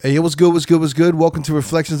Hey, what's good? What's good? What's good? Welcome to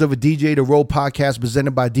Reflections of a DJ, the Roll podcast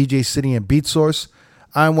presented by DJ City and Beat Source.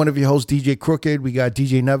 I'm one of your hosts, DJ Crooked. We got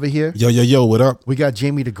DJ Never here. Yo, what up? We got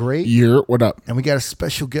Jamie the Great. Yeah, what up? And we got a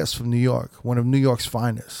special guest from New York, one of New York's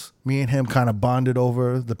finest. Me and him kind of bonded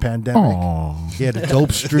over the pandemic. Aww. He had a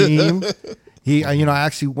dope stream. I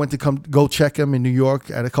actually went to go check him in New York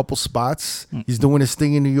at a couple spots. He's doing his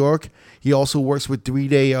thing in New York. He also works with 3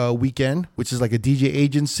 Day Weekend, which is like a DJ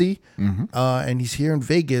agency. And he's here in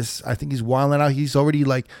Vegas. I think he's wilding out. He's already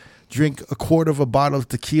drink a quarter of a bottle of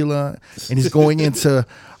tequila, and he's going into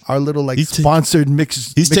our little sponsored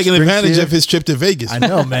mix. He's taking advantage of his trip to Vegas. I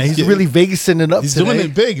know, man. He's really Vegasing it up. He's today. doing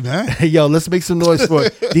it big, man. Hey, yo, let's make some noise for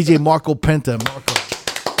DJ Marco PENTA. Marco.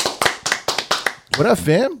 What up,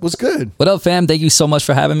 fam? What's good? What up, fam? Thank you so much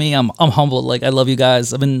for having me. I'm humbled. I love you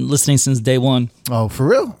guys. I've been listening since day one. Oh, for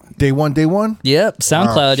real? Day one? Yep.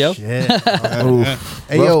 SoundCloud, yo. Shit.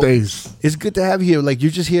 Hey, Rough days. It's good to have you here.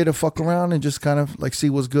 You're just here to fuck around and just kind of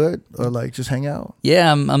see what's good, or just hang out.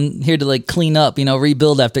 Yeah, I'm here to clean up,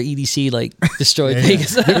 rebuild after EDC destroyed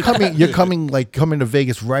Vegas. You're coming to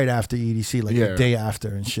Vegas right after EDC, the day after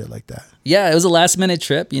and shit like that. Yeah, it was a last minute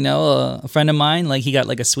trip. A friend of mine, he got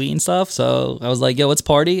a suite and stuff. So I was like, yo, let's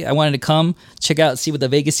party. I wanted to come check out, see what the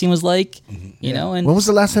Vegas scene was like. You know. And when was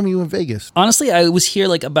the last time you were in Vegas? Honestly, I was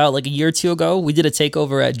here about a year or two ago. We did a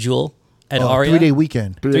takeover at Jewel. At Aria. 3 Day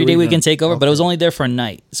Weekend. 3 Day Weekend takeover, but I was only there for a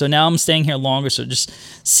night. So now I'm staying here longer, so just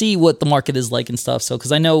see what the market is like and stuff. So,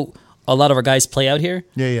 because I know a lot of our guys play out here.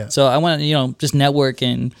 Yeah. So I want to, just network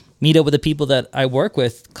and meet up with the people that I work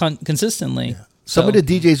with consistently. Yeah. Some of the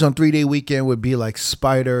DJs on 3 Day Weekend would be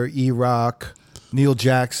Spider, E-Rock, Neil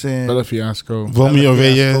Jackson, Bella Fiasco, Romeo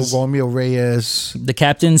Reyes, The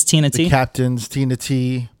Captains, Tina T.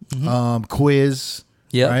 Quiz.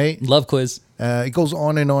 Yeah, right. Love Quiz. It goes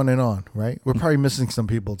on and on and on, right? We're probably missing some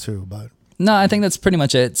people too, but no, I think that's pretty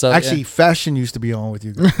much it. So actually, Fashion used to be on with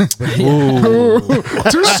you guys.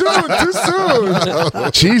 Too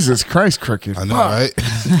soon. Jesus Christ, Crooked. I know, right?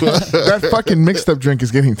 That fucking mixed up drink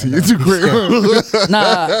is getting to you too quick.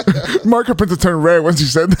 Nah, Marco Pinto turned red once you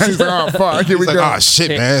said that. He's like, oh fuck, here we go. Oh shit,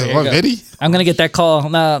 man. What, Eddie? I'm gonna get that call.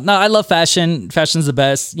 No, I love Fashion. Fashion's the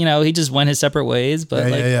best. He just went his separate ways, but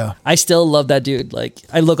yeah. I still love that dude.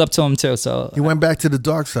 I look up to him too. So he went back to the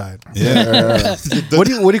dark side. Yeah. What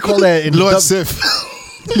do you call that? In Lord Sif.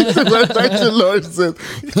 Went back to Lord Sif.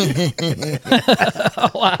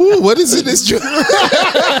 Wow. Ooh, what is in this drink?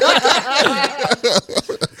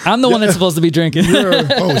 I'm the one that's supposed to be drinking.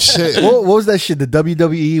 Oh shit. What was that shit? The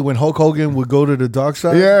WWE when Hulk Hogan would go to the dark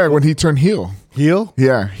side? Yeah, when he turned heel. Heel?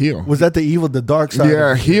 Yeah, heel. Was that the dark side?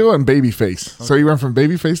 Yeah, heel and babyface. Okay. So he went from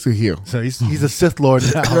babyface to heel. So he's a Sith Lord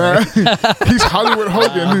now. Yeah. He's Hollywood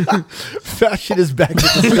Hogan. Fashion is back with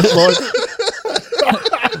the Sith Lord.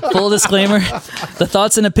 Full disclaimer, the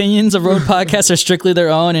thoughts and opinions of Road Podcasts are strictly their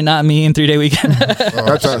own and not me and 3 Day Weekend.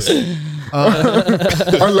 That's us.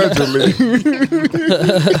 Allegedly.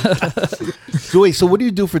 So what do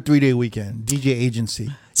you do for 3 Day Weekend? DJ agency.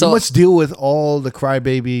 So you must deal with all the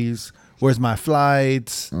crybabies. Where's my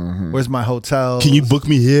flights? Where's my hotel? Can you book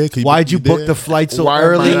me here? Why'd you book the flight so Why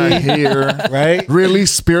early? am I not here? Right? Really,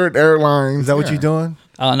 Spirit Airlines. Is that what you're doing?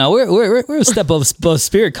 Oh no, we're a step above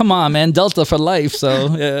Spirit. Come on, man, Delta for life.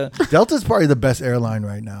 So yeah, Delta's probably the best airline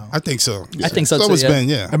right now. I think so. I think so too. It's been,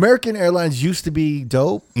 yeah. American Airlines used to be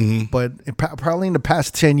dope, but probably in the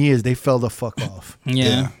past 10 years they fell the fuck off.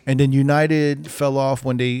 Yeah. And then United fell off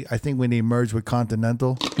when they merged with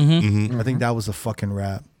Continental. I think that was a fucking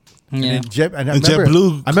wrap. Yeah. And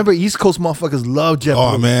JetBlue. I remember East Coast motherfuckers loved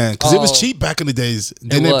JetBlue. Oh man, because it was cheap back in the days.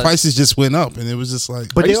 Then their was. prices just went up, and it was just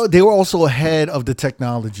like. But they were also ahead of the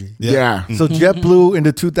technology. Yeah. So JetBlue in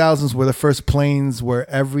the 2000s were the first planes where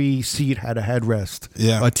every seat had a headrest.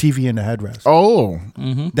 Yeah. A TV in the headrest. Oh.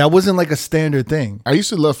 That wasn't a standard thing. I used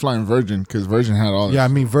to love flying Virgin because Virgin had all that. Yeah, I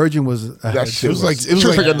mean Virgin was That shit was like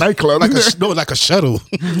a nightclub. like a shuttle.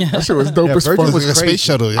 That shit was dope as Virgin fuck. was Like a crazy. space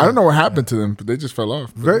shuttle. Yeah. I don't know what happened to them, but they just fell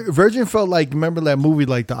off. Virgin felt like, remember that movie,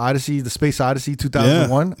 the Odyssey, the Space Odyssey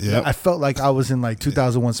 2001? Yeah. I felt like I was in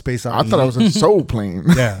 2001 Space I Odyssey. thought I was in Soul Plane.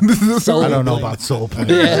 Yeah. Soul I don't know Plane. about Soul Plane.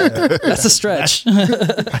 Yeah, that's a stretch. I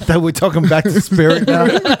thought we're talking back to Spirit now.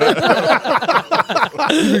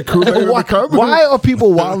 Why are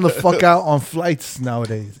people wilding the fuck out on flights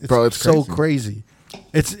nowadays? Bro, it's so crazy. crazy.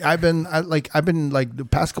 I've been the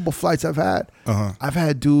past couple flights I've had. I've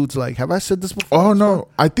had dudes have I said this before? Oh no,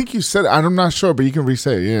 I think you said it. I'm not sure, but you can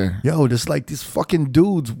re-say it. Yeah. Yo, just these fucking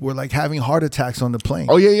dudes were having heart attacks on the plane.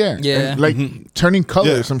 Oh yeah. Yeah. And, turning color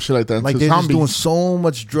Yeah. or some shit like that. Like to they're just zombies. doing so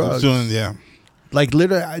much drugs. Yeah.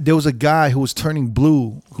 Literally, there was a guy who was turning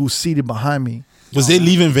blue who was seated behind me. Was they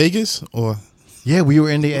leaving Vegas or? Yeah, we were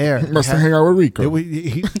in the air. Must have hang out with Rico.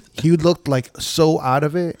 He looked like so out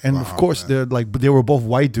of it, and of course they were both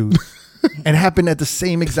white dudes, and it happened at the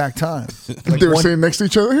same exact time. Like They were sitting next to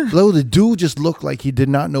each other. Lo, the dude just looked like he did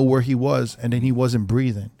not know where he was, and then he wasn't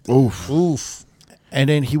breathing. Oof. And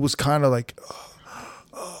then he was kind of like,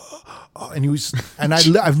 and he was, and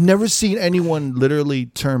I've never seen anyone literally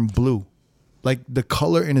turn blue. Like the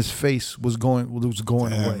color in his face was going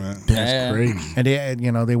away. Man. That's crazy. And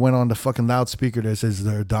they went on the fucking loudspeaker that says, "Is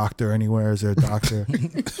there a doctor anywhere? Is there a doctor?"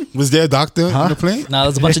 Was there a doctor on the plane? No,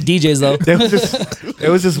 there's a bunch of DJs though.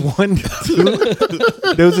 There was this one dude.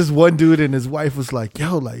 There was this one dude, and his wife was like,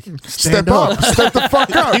 "Yo, like, stand Step up. Step the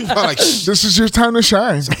fuck up. He was like, This is your time to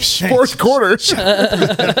shine. Fourth quarter.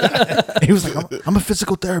 He was like, I'm a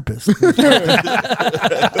physical therapist.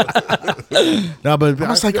 No, but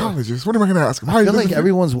I'm a psychologist. What am I going to ask him? How I you feel doing? like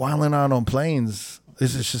everyone's wilding out on planes.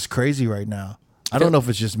 This is just crazy right now. I don't know if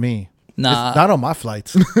it's just me. Nah. It's not on my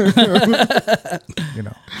flights. I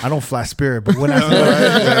don't fly Spirit, but when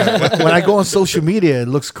I go on social media, it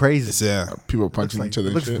looks crazy. yeah, People punching each other. It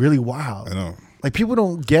and looks shit. really wild. I know. Like people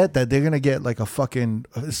don't get that they're gonna get like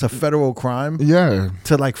it's a federal crime Yeah.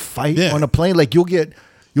 to like fight Yeah. on a plane. Like you'll get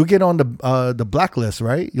on the blacklist,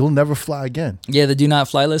 right? You'll never fly again. Yeah, the do not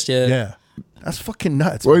fly list. Yeah. Yeah, that's fucking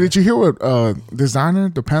nuts. Well, man. did you hear what designer,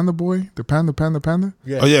 the Panda Boy, the Panda?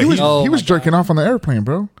 Yeah. Oh yeah, He was, Oh he was my jerking off on the airplane,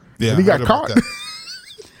 bro. yeah. And he I got heard about caught.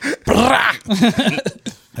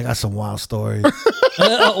 that. I got some wild stories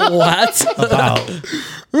What? about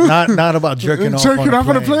not about jerking off Jerking off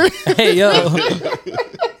on a plane? Hey yo.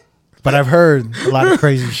 but I've heard a lot of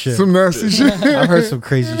crazy shit. Some nasty shit. I've heard some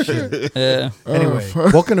crazy shit. Yeah. Anyway,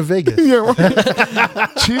 welcome to Vegas. Yeah. Well,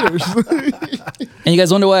 cheers. And you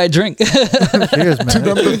guys wonder why I drink? Cheers, to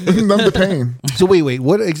man. numb the pain. So wait,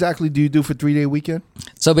 what exactly do you do for 3-day weekend?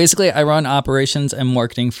 So basically, I run operations and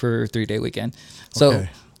marketing for 3-day weekend. So Okay.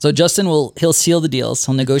 so Justin he'll seal the deals.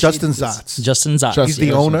 He'll negotiate. Justin Zotz. Justin Zotz. He's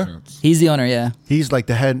the owner. He's the owner. Yeah. He's like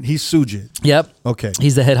the head. He's Sujit. Yep. Okay.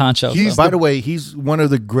 He's the head honcho. He's By the way, he's one of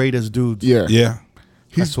the greatest dudes. Yeah. Yeah,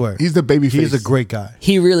 I swear. He's the baby face. He's a great guy.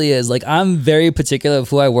 He really is. Like, I'm very particular of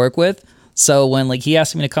who I work with. So when like he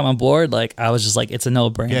asked me to come on board, like I was just like, it's a no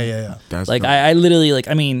brainer. Yeah. That's Like dope. I literally like,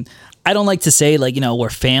 I mean, I don't like to say like, we're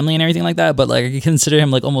family and everything like that, but like I consider him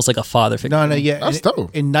like almost like a father figure. No, yeah. That's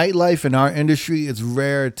dope. In nightlife, in our industry, it's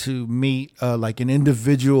rare to meet like an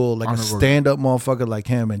individual, like a Honorable. stand-up motherfucker like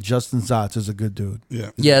him. And Justin Zotz is a good dude.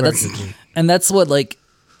 yeah. Yeah, very that's good dude. and that's what like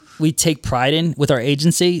we take pride in with our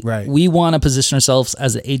agency. Right. We want to position ourselves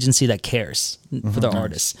as an agency that cares for the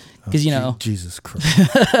artists. Because Jesus Christ.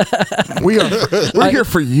 We're here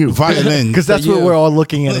for you. Violin. Because that's what you. we're all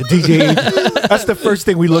looking at, a DJ agency. That's the first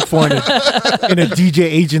thing we look for in a DJ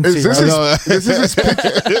agency. Is this right? his, is this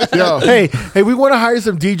his Yo. Hey, we want to hire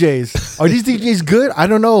some DJs. Are these DJs good? I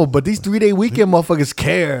don't know, but these 3-day weekend motherfuckers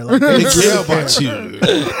care. Like, They care about you.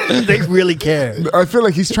 they really care. I feel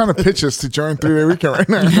like he's trying to pitch us to join 3-day weekend right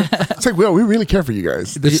now. It's like, well, we really care for you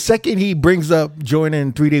guys. The second he brings up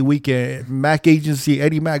joining 3-day weekend, Mac agency,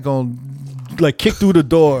 Eddie Mac gonna like kick through the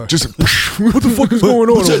door. Just what the fuck is going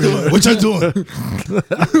on? What you over doing? What you doing? here?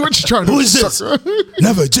 What you trying to Who do? is this?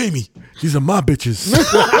 Never, Jamie. These are my bitches.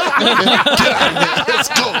 Let's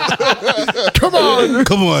go. Come on.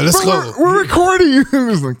 Come on, let's go. We're recording.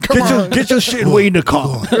 It's like, come on. Get your shit and wait in the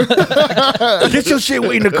car. Get your shit,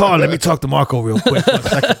 wait in the car. Let me talk to Marco real quick. For a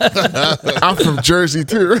second. I'm from Jersey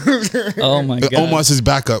too. oh my god. Omar's his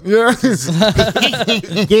backup. Yeah.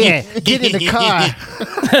 Yeah, get in the car.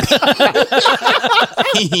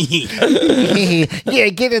 Yeah,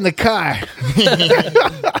 get in the car.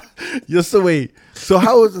 Yo, so wait. So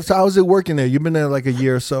how's it working there? You've been there like a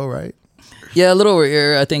year or so, right? Yeah, a little over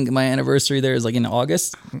here. I think my anniversary there is like in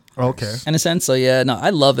August, Okay. in a sense. So yeah, no, I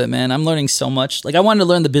love it, man. I'm learning so much. Like I wanted to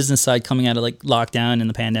learn the business side coming out of like lockdown and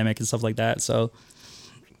the pandemic and stuff like that. So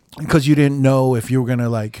Because you didn't know if you were gonna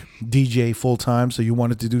like DJ full time, so you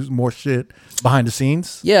wanted to do more shit behind the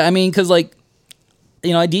scenes. yeah, I mean, because like,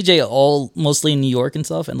 I DJ all mostly in New York and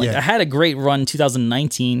stuff, and like Yeah. I had a great run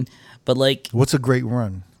 2019, but like What's a great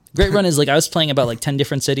run? great run is like I was playing about like 10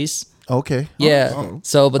 different cities. Okay. Yeah.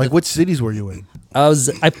 So, but Like, which cities were you in? I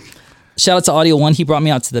shout out to Audio One. He brought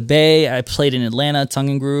me out to the Bay. I played in Atlanta, Tongue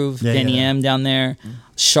and Groove, Yeah, Danny yeah. M down there.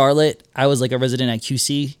 Charlotte, I was like a resident at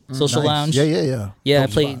QC Social Nice. Lounge. Yeah. Yeah, I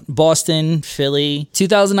Dope played spot. Boston, Philly.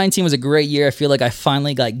 2019 was a great year. I feel like I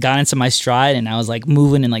finally like got into my stride and I was like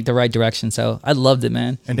moving in like the right direction. So I loved it,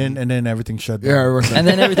 man. And then everything shut down. Yeah. It was like, And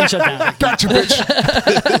then everything shut down. gotcha,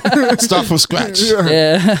 bitch. Start from scratch.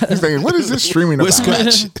 Yeah. He's thinking, what is this streaming With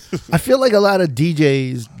about? scratch. I feel like a lot of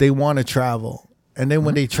DJs they want to travel, and then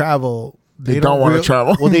when they travel, They don't want to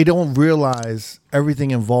travel. Well, they don't realize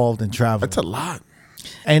everything involved in travel. That's a lot.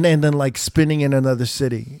 And then like spinning in another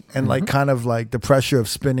city and like kind of like the pressure of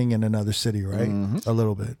spinning in another city, right? A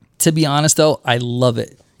little bit. To be honest, though, I love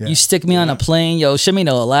it. Yeah. You stick me on a plane, yo, ship me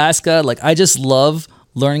to Alaska. Like, I just love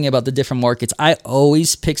learning about the different markets. I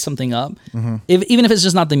always pick something up, even if it's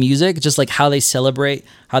just not the music, just like how they celebrate,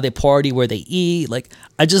 how they party, where they eat. Like,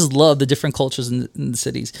 I just love the different cultures in the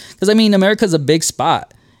cities. Because, I mean, America's a big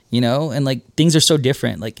spot, you know, and like things are so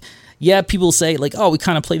different. Like, yeah, people say like, oh, we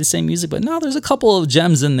kind of play the same music, but no, there's a couple of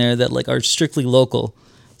gems in there that like are strictly local.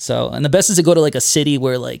 So, and the best is to go to like a city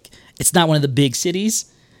where like it's not one of the big cities,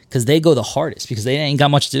 because they go the hardest because they ain't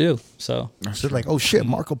got much to do. So So like, oh shit,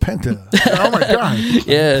 Marco Penta. Oh my god.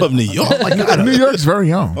 yeah, From New York. Oh my God, New York's very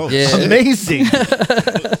young. yeah. amazing.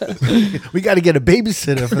 We got to get a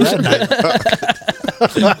babysitter for that night.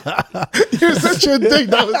 You're such a dick.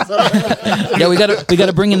 Yeah, we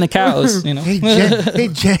gotta bring in the cows. You know, Hey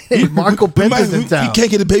Jen, Marco Penta's in We town. can't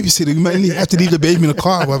get a babysitter. We might have to leave the baby in the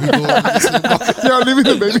car while we go. Yo, leaving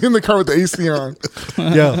the baby in the car with the AC on.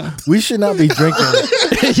 Yo, we should not be drinking.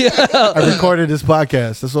 I recorded this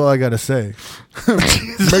podcast. That's all I gotta say.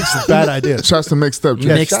 Makes a bad idea. Shots to mixed up.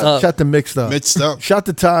 Yeah, Mixed up. Shot the mixed up. Mixed up. Shot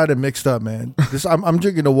the Todd and mixed up, man. I'm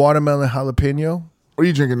drinking the watermelon jalapeno. What are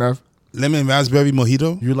you drinking, Nev? Lemon raspberry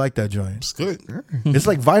mojito. You like that joint? It's good. It's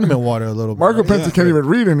like vitamin water a little bit. Marco right? Penta can't even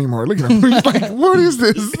read anymore. Look at him. He's like, what is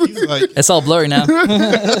this? He's like, it's all blurry now.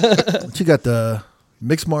 But you got the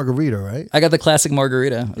mixed margarita, right? I got the classic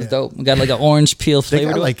margarita. It's dope. We got like an orange peel They flavor.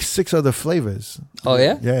 got to it. like 6 other flavors. Oh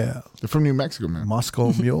yeah. Yeah, They're from New Mexico, man.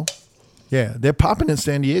 Moscow Mule. Yeah, they're popping in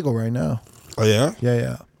San Diego right now. oh yeah.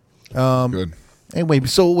 Yeah. Good. Anyway,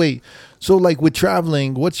 so like with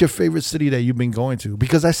traveling, what's your favorite city that you've been going to?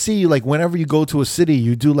 Because I see like whenever you go to a city,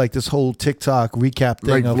 you do like this whole TikTok recap thing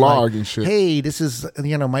Like of vlog like, and shit. hey, this is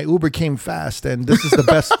my Uber came fast and this is the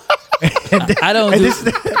best. I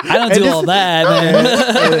don't do all that,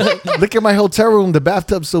 man. Look at my hotel room, the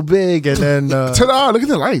bathtub's so big, and then Ta-da! Look at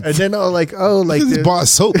the lights. and then like This the- bar of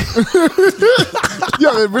soap.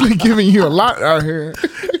 Yeah, they're really giving you a lot out here.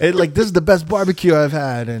 and, like this is the best barbecue I've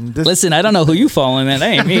had, and this Listen, I don't know who you following, man. That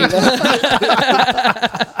ain't me.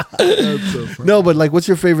 no, but like what's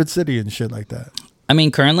your favorite city and shit like that? I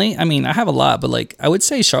mean, currently, I have a lot, but like I would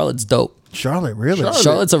say Charlotte's dope. Charlotte, really?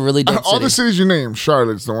 Charlotte's a really dope All city. the cities you named,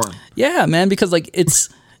 Charlotte's the one. Yeah, man, because like it's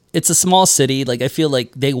a small city. Like I feel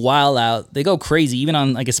like they wild out. They go crazy, even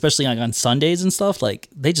on like especially like on Sundays and stuff. Like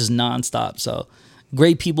they just nonstop. So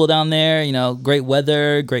great people down there. You know, great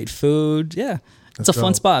weather, great food. Yeah, it's a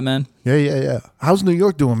fun dope. spot, man. Yeah. How's New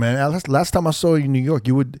York doing, man? Last time I saw you in New York,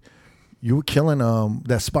 you were killing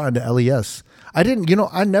that spot in the LES.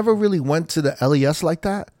 I never really went to the LES like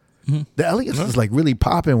that. The LES is like really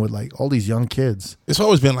popping with like all these young kids. It's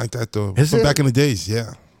always been like that though. Is From it? back in the days,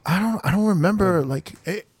 yeah. I don't remember like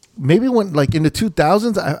maybe when like in the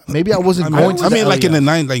 2000s. Maybe I wasn't going to. I mean, the like in the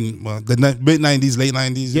LES. mid '90s, late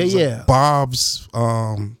 '90s. Yeah, it was like yeah. Bob's.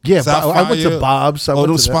 Yeah, Sapphire, I went to Bob's. I all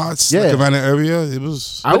went those to that. spots, Yeah, like around the area. It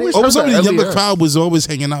was. I always always heard only that the younger LES. crowd was always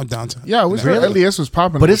hanging out downtown. Yeah, I was Really? heard LES was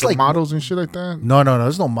popping. But with it's the like- models and shit like that. no,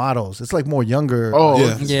 there's no models. It's like more younger. Oh,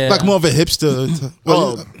 Yeah. Yeah. Like more of a hipster.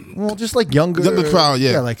 Oh. Well, just like younger crowd,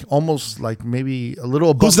 yeah. like almost like maybe a little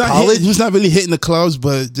above who's not college. who's not really hitting the clubs,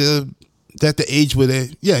 but they're at the age where they're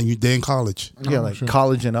in college. Yeah, like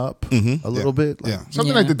college and up a little bit. Like, Yeah. Something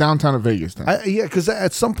Yeah. like the downtown of Vegas. Then. Yeah, because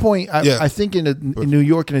at some point, Yeah. I think in New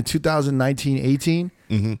York in the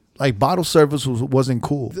 2019-18, like bottle service wasn't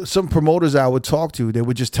cool. Some promoters I would talk to, they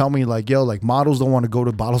would just tell me like, yo, like models don't want to go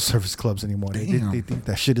to bottle service clubs anymore. They think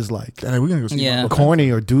that shit is like Hey, we're gonna go see. Yeah. corny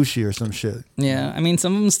or douchey or some shit. Yeah, I mean,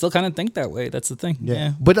 some of them still kind of think that way. That's the thing.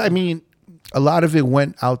 Yeah. But I mean, a lot of it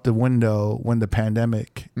went out the window when the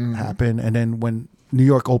pandemic happened. And then when New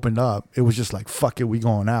York opened up, it was just like, fuck it, we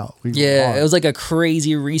going out. We going Yeah, hard. it was like a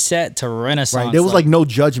crazy reset to Renaissance. Right. There was like no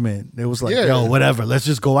judgment. It was like, Yeah. yo, whatever. Let's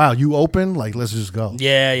just go out. You open, like let's just go.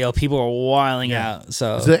 yeah, yo, people were wilding out.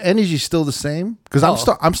 So Is the energy still the same? Because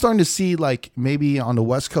Oh. I'm starting to see like maybe on the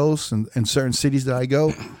West Coast and in certain cities that I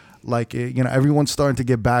go, like everyone's starting to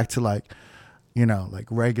get back to like, like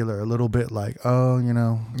regular, a little bit like, oh,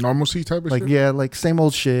 Normalcy type of like shit. yeah, like same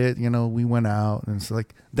old shit. We went out and it's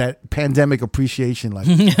like that pandemic appreciation like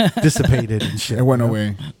dissipated and shit. It went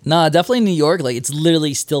away. nah, definitely New York. Like it's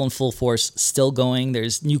literally still in full force, still going.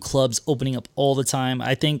 There's new clubs opening up all the time.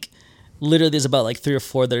 I think literally there's about like 3 or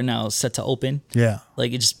 4 that are now set to open. Yeah.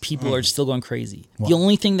 Like it just people are still going crazy. The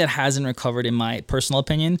only thing that hasn't recovered, in my personal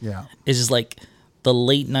opinion, Yeah. is just like the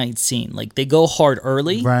late night scene. Like they go hard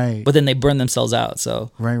early, Right. but then they burn themselves out.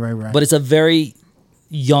 So Right. but it's a very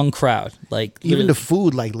young crowd. Like Even the literally-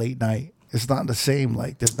 food like late night. it's not the same.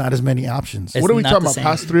 Like there's not as many options. It's What are we not talking the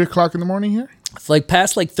about? same. Past 3:00 in the morning here? It's like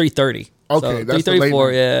past like 3:30. Okay, so that's the late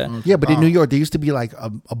 3:34. night. Yeah, Yeah, but in New York, there used to be like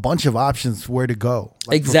a bunch of options where to go.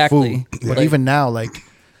 Like, for Exactly. food. But Like- even now, like,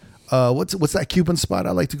 what's that Cuban spot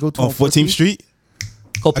I like to go to On 14th Street.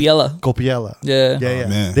 Copiella. Copiella. Yeah. Yeah.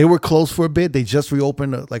 man. They were closed for a bit. They just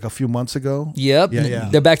reopened like a few months ago. Yep. Yeah.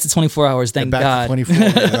 They're back to 24 hours. They're Thank back God. to 24.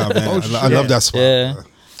 Oh, man. I love that spot. Yeah.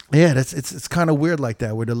 Yeah, it's kind of weird like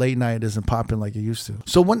that, where the late night isn't popping like it used to.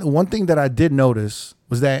 So one thing that I did notice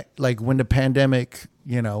was that like when the pandemic,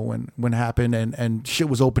 when happened and shit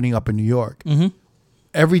was opening up in New York,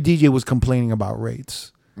 every DJ was complaining about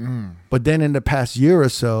rates. But then in the past year or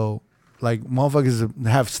so, like motherfuckers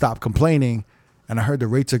have stopped complaining, and I heard the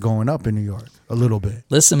rates are going up in New York a little bit.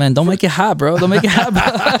 Listen, man, don't make it hot, bro. Don't make it hot,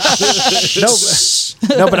 bro.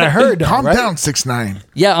 No, but I heard that, Calm right? down, 6ix9ine.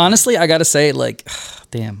 Yeah, honestly, I gotta say, like,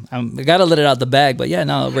 damn, I gotta let it out the bag. But yeah,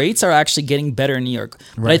 no, rates are actually getting better in New York.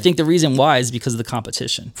 But I Right. think the reason why is because of the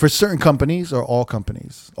competition. For certain companies or all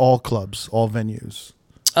companies, all clubs, all venues.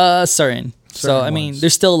 Certain. So Certain I mean, ones.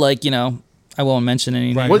 there's still like I won't mention any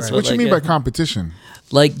names. Right, What right. you mean by competition?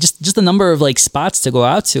 Like just the number of like spots to go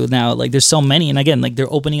out to now. Like there's so many, and again, like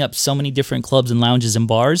they're opening up so many different clubs and lounges and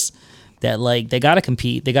bars that like they gotta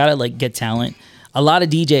compete. They gotta like get talent. A lot of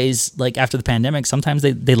DJs like after the pandemic, sometimes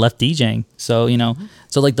they left DJing. So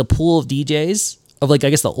so like the pool of DJs of like I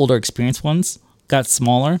guess the older experienced ones got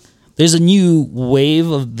smaller. There's a new wave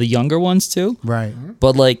of the younger ones too. Right.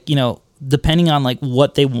 But like depending on like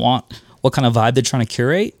what they want, what kind of vibe they're trying to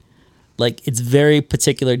curate, like it's very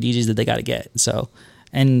particular DJs that they got to get. So,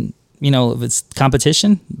 and if it's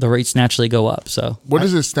competition, the rates naturally go up. So, What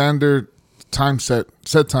is the standard time set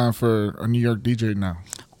time for a New York DJ now?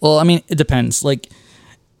 well, I mean, it depends. Like,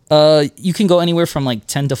 you can go anywhere from like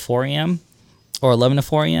 10 to 4 a.m. or 11 to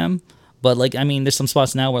 4 a.m. But like, I mean, there's some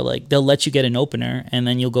spots now where like they'll let you get an opener and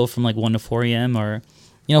then you'll go from like 1 to 4 a.m. or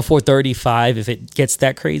 4:35 if it gets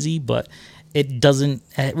that crazy. But it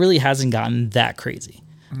really hasn't gotten that crazy.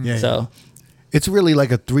 Yeah. So. It's really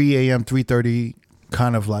like a 3 a.m., 3:30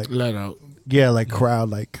 kind of like, Let out. yeah, like crowd,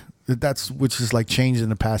 like which is like changed in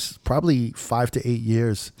the past probably 5 to 8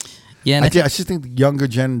 years. Yeah, and I just think the younger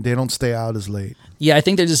gen, they don't stay out as late, yeah, I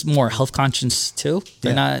think they're just more health conscious too.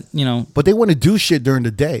 They're not, but they want to do shit during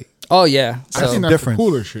the day. Oh yeah, I so think that's difference. the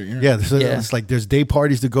cooler shit. Yeah. Yeah, so Yeah. it's like there's day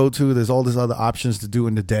parties to go to. There's all these other options to do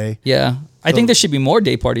in the day. yeah, I think there should be more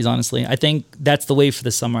day parties. Honestly, I think that's the wave for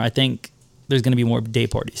the summer. I think there's going to be more day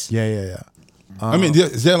parties. Yeah. I mean,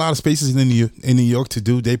 is there a lot of spaces in New York to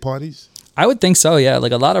do day parties? I would think so. Yeah,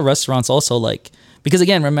 like a lot of restaurants also like because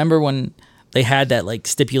again, remember when they had that like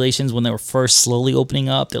stipulations when they were first slowly opening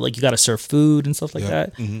up? They're like you got to serve food and stuff like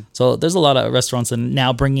that. So there's a lot of restaurants that are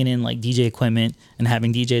now bringing in like DJ equipment and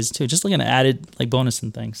having DJs too, just like an added like bonus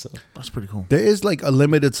and things. So That's pretty cool. There is like a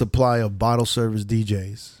limited supply of bottle service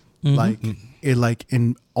DJs, like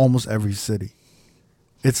in almost every city.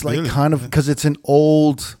 It's like Really? kind of because it's an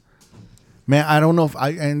old man. I don't know if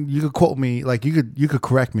and you could quote me, like you could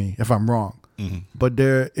correct me if I'm wrong. But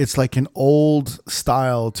it's like an old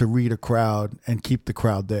style to read a crowd and keep the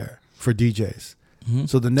crowd there for DJs.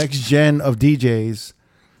 So the next gen of DJs,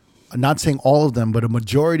 I'm not saying all of them, but a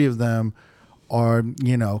majority of them are,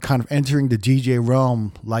 kind of entering the DJ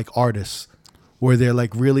realm like artists, where they're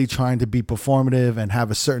like really trying to be performative and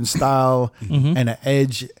have a certain style and an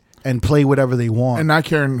edge and play whatever they want. And not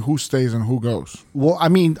caring who stays and who goes. Well, I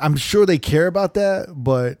mean, I'm sure they care about that,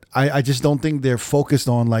 but I just don't think they're focused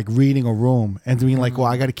on like reading a room and being like, well,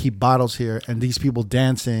 I got to keep bottles here and these people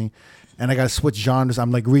dancing and I got to switch genres.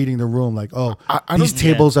 I'm like reading the room like, oh, I these don't-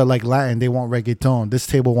 tables are like Latin. They want reggaeton. This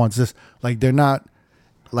table wants this. Like they're not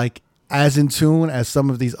like as in tune as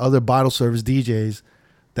some of these other bottle service DJs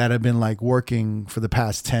that have been like working for the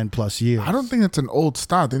past 10 plus years. I don't think that's an old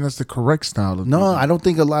style. I think that's the correct style. Of No, music. I don't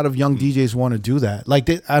think a lot of young DJs want to do that. Like,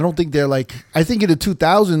 I don't think they're like. I think in the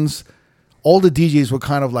 2000s, all the DJs were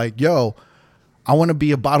kind of like, "Yo, I want to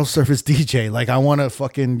be a bottle service DJ. Like, I want to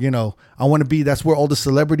fucking, I want to be. That's where all the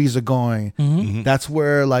celebrities are going. That's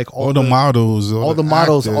where like All the models, all the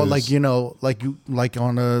models, all actors. like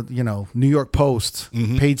on a New York Post,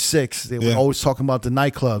 page 6. They were Yeah. always talking about the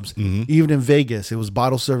nightclubs. Even in Vegas, it was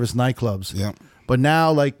bottle service nightclubs. Yeah. But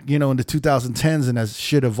now, like, in the 2010s and as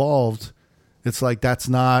shit evolved, it's like that's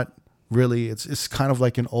not really. It's kind of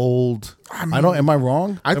like an old. Am I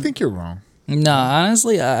wrong? I think you're wrong. no,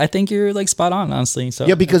 honestly, I think you're like spot on. Honestly, so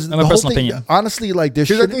Yeah, because my the whole personal thing, opinion. honestly, like there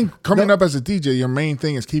Because I should. think coming up as a DJ, your main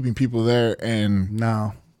thing is keeping people there. And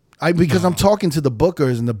No. Because I'm talking to the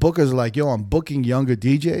bookers and the bookers are like, yo, I'm booking younger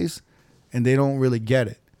DJs and they don't really get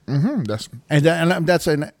it. That's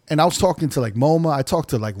And I was talking to like MoMA. I talked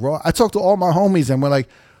to like Raw. I talked to all my homies, and we're like,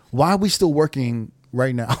 why are we still working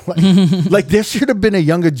right now? Like there should have been a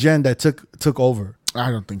younger gen that took over. I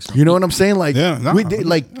don't think so. You know what I'm saying? Like, Yeah,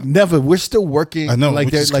 like never. We're still working. I know, like,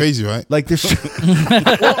 which is crazy, right? Like this.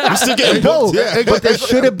 We're still getting No, booked, yeah. but there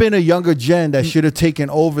should have been a younger gen that should have taken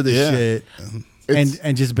over the shit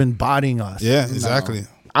and just been bodying us. Yeah, exactly.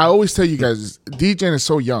 I always tell you guys, DJing is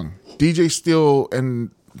so young. DJ still,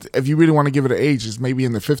 and if you really want to give it an age, is maybe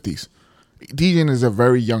in the 50s. DJing is a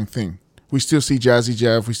very young thing. We still see Jazzy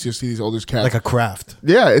Jeff. We still see these older cats. Like a craft.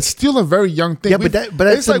 Yeah, it's still a very young thing. Yeah, but that's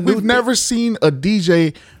it's like we've never seen a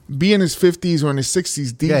DJ be in his 50s or in his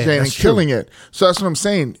 60s DJing and killing it. So that's what I'm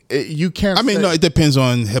saying. You can't. I mean, no, it depends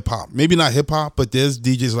on hip hop. Maybe not hip hop, but there's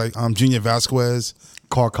DJs like Junior Vasquez,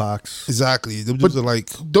 Carl Cox. Exactly. Those are like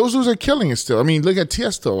those dudes are killing it still. I mean, look at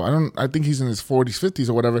Tiesto. I think he's in his 40s, 50s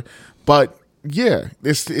or whatever. But yeah,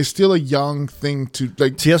 it's still a young thing to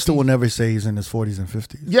like. Tiesto will never say he's in his 40s and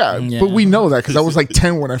 50s. Yeah, but we know that because I was like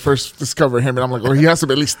 10 when I first discovered him, and I'm like, well, he has to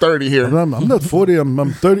be at least 30 here. I'm not 40.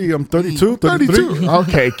 I'm 30. I'm 32. 32.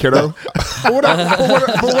 Okay, kiddo.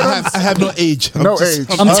 I have no age. No age.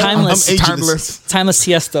 I'm timeless. I'm Timeless. Timeless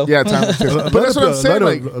Tiesto. Yeah, timeless. But that's what I'm saying.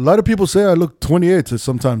 Like, a lot of people say I look 28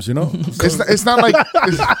 sometimes, you know? it's not like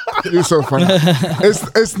you're so funny.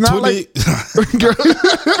 It's not like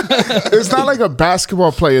it's not like a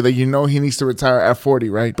basketball player that you know he needs to retire at 40,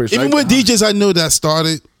 right? But Even with DJs I know that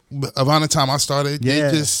started around the time I started, they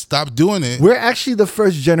just stopped doing it. We're actually the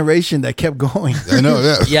first generation that kept going. I know,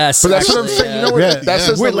 yeah. Yes, but that's what I'm saying. You know what? That's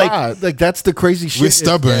just we're a lot. like that's the crazy shit. We're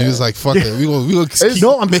stubborn. It's like fuck it. We gonna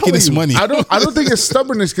keep making this money. I don't think it's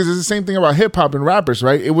stubbornness because it's the same thing about hip hop and rappers,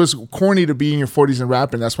 right? It was corny to be in your 40s and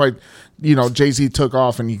rapping. That's why, Jay-Z took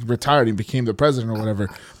off and he retired and became the president or whatever.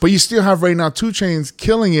 But you still have right now 2 Chainz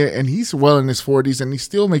killing it, and he's well in his 40s and he's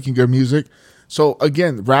still making good music. So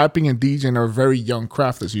again, rapping and DJing are a very young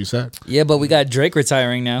craft, as you said. Yeah, but we got Drake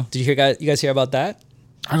retiring now. Did you guys hear about that?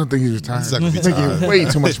 I don't think he's retired. He's making way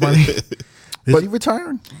too much money. Is he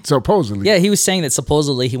retiring? Supposedly. Yeah, he was saying that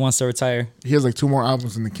supposedly he wants to retire. He has like 2 more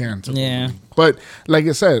albums in the can. Supposedly. Yeah. But like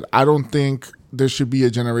I said, I don't think there should be a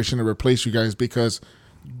generation to replace you guys because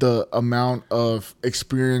the amount of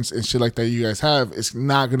experience and shit like that you guys have is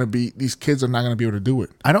not gonna be. These kids are not gonna be able to do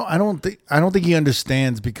it. I don't think he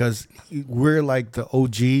understands because we're like the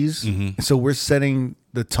OGs, so we're setting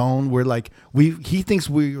the tone. We're like he thinks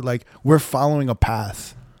we're following a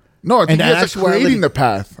path. No, I think you guys are creating the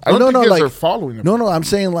path. I don't think you guys are following the path. No, I'm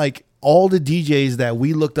saying like all the DJs that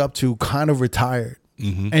we looked up to kind of retired,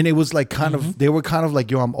 and it was like kind of they were kind of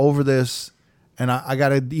like, yo, I'm over this. And I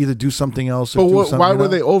gotta either do something else. Or but why were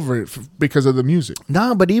they over it? Because of the music?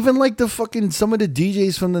 Nah, but even like some of the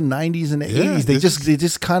DJs from the 90s and the 80s, they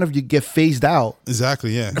just kind of you get phased out.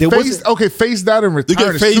 Exactly, yeah. Phased out and retired.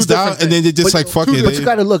 They get phased out, and then they just fuck it. But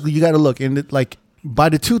you gotta look, and like by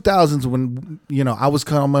the 2000s when I was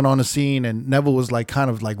coming on the scene and Neville was like kind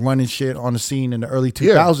of like running shit on the scene in the early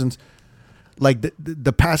 2000s. Like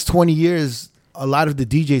the past 20 years, a lot of the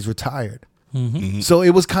DJs retired. So it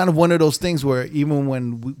was kind of one of those things where even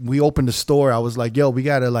when we opened the store, I was like, yo, we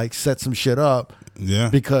gotta like set some shit up,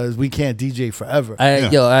 because we can't DJ forever.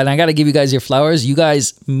 Yo, and I gotta give you guys your flowers. You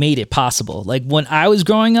guys made it possible. Like when I was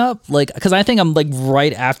growing up, like because I think I'm like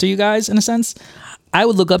right after you guys in a sense. I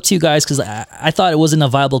would look up to you guys because I thought it wasn't a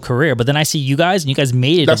viable career, but then I see you guys and you guys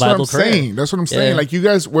made it a viable career. That's what I'm saying. Like you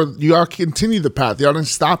guys you all continue the path. Y'all didn't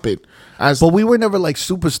stop it. But we were never like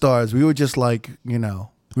superstars. We were just like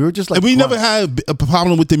we were just like, and we never had a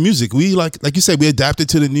problem with the music. We like you said, we adapted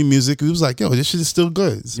to the new music. We was like, yo, this shit is still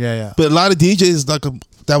good. Yeah. But a lot of DJs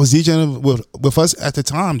that was DJing with us at the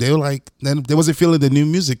time, they were like, they wasn't feeling the new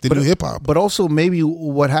music, new hip hop. But also maybe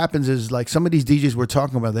what happens is like some of these DJs we're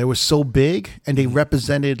talking about, they were so big and they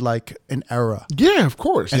represented like an era. Yeah, of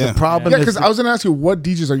course. And the problem is, because I was going to ask you, what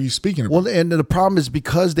DJs are you speaking about? Well, and the problem is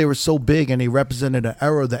because they were so big and they represented an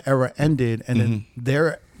era, the era ended, and then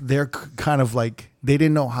they're kind of like they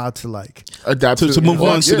didn't know how to like adapt to move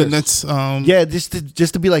on to the next.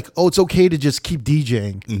 Just to be like, oh, it's okay to just keep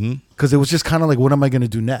DJing because it was just kind of like, what am I going to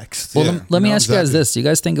do next? Well, let me ask you guys this: do you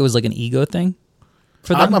guys think it was like an ego thing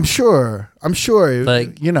for them? I'm sure.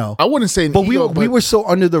 Like, I wouldn't say, but we were so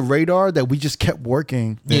under the radar that we just kept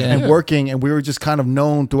working and working, and we were just kind of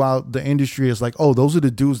known throughout the industry as like, oh, those are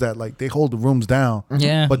the dudes that like they hold the rooms down.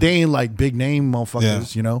 Yeah, but they ain't like big name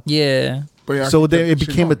motherfuckers, Yeah. So it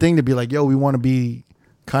became a thing to be like, yo, we want to be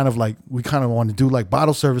kind of like, we kind of want to do like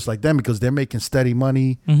bottle service like them because they're making steady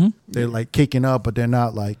money. They're like kicking up, but they're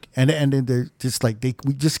not like, and then they're just like,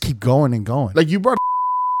 we just keep going and going. Like you brought,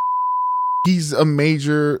 he's a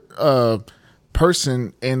major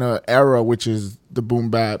person in an era which is the boom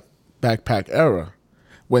bap backpack era.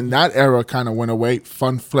 When that era kind of went away,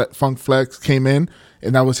 Funk Flex came in,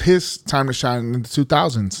 and that was his time to shine in the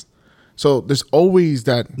 2000s. So there's always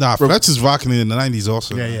that. Nah, Flex is rocking it in the 90s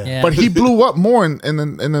also. Yeah. But he blew up more in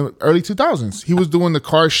the early 2000s. He was doing the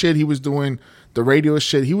car shit. He was doing the radio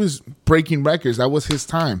shit. He was breaking records. That was his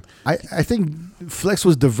time. I think Flex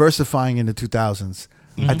was diversifying in the 2000s.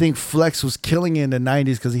 I think Flex was killing it in the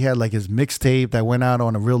 90s because he had like his mixtape that went out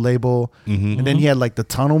on a real label. And then he had like the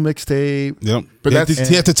Tunnel mixtape. Yep. But But that's-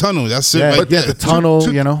 he had the tunnel. That's it. Yeah, Right but there. the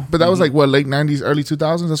Tunnel, you know. But that was like what, late 90s, early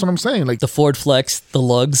 2000s? That's what I'm saying. Like, The Ford Flex, the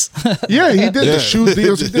lugs. yeah, he did the shoe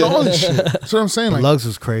deals. He did all this shit. That's what I'm saying. Like, Lugs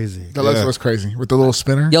was crazy. the Lux Yeah. was crazy with the little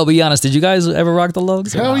spinner. Yo, be honest. Did you guys ever rock the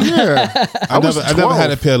lugs? Hell yeah. I was never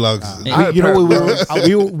had a 12. pair of lugs. You know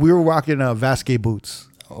what? We were rocking Vasquez boots.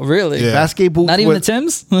 Really? Yeah. Vasquez boots. Not even with, the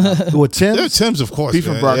Tims? with Tim. They're Tim's, of course. Beef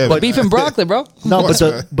and man. broccoli. Yeah, But Beef and broccoli, bro. No,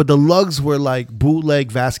 but the lugs were like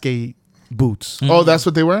bootleg Vasquez boots. Oh, that's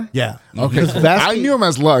what they were? Yeah. Okay. Because Vasquez, I knew him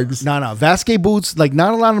as lugs. No. Vasquez boots, like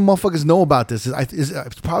not a lot of motherfuckers know about this.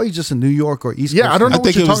 It's probably just in New York or East Yeah, Coast. I don't know I what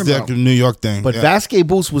think you're it was talking the about. New York thing. But yeah. Vasquez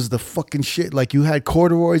boots was the fucking shit. Like you had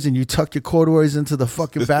corduroys and you tuck your corduroys into the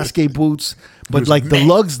fucking Vasquez boots. But like the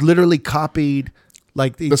lugs literally copied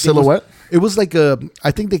like The silhouette? It was like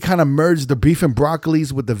I think they kind of merged the beef and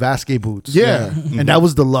broccolis with the Vasquez boots. Yeah. And that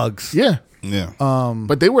was the lugs. Yeah. yeah.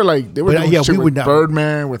 But they were like, they were But, doing yeah, shit we with would never-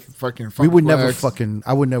 Birdman, with fucking We Funk would never Flex.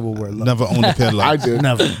 I would never wear lugs. Never owned a pair of I lugs. did.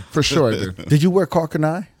 Never. For sure I did. Did you wear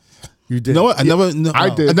Carcanai? You did. You know what? I never. No, I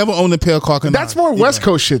did. I never owned a pair of Carcanine. That's more West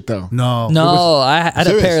Coast shit, though. No. No, I had a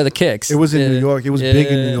Serious? pair of the kicks. It was in New York. It was big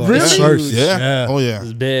in New York. Really? At first. Yeah. Yeah. Oh yeah. It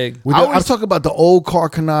was big. I'm talking about the old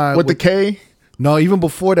Carcanai. With the K? No, even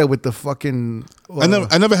before that with the fucking I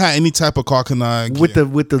never had any type of Carcanine.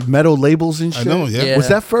 with the metal labels and I shit. know. Yeah. Yeah. Was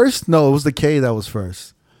that first? No, it was the K that was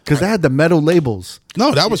first. Because they had the metal labels.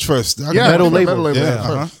 No, that was first. Yeah, Metal the label. Yeah. yeah.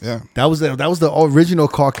 Uh-huh. Yeah. That was the original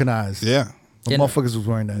Carcanais. Yeah. The Yeah. motherfuckers was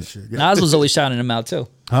wearing that shit. Yeah. Nas was always shouting him out too.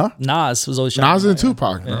 Huh? Nas was always shouting Nas him and out.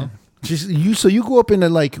 Tupac, bro. So you grew up in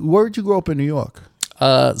where did you grow up in New York?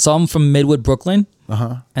 So I'm from Midwood, Brooklyn.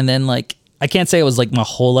 And then like I can't say it was like my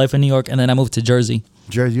whole life in New York, and then I moved to Jersey.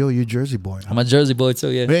 Jersey. Yo, you're a Jersey boy. I'm a Jersey boy too,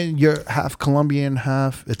 yeah. Man, you're half Colombian,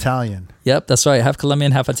 half Italian. Yep, that's right. Half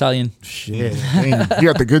Colombian, half Italian. Shit. Damn, you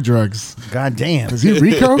got the good drugs. God damn. Is he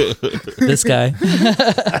Rico? This guy.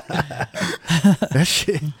 That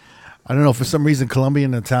shit. I don't know. For some reason,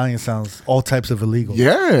 Colombian and Italian sounds all types of illegal.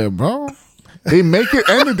 Yeah, bro. They make it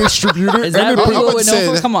and the distributor. Is that and the what I'm you about would to know say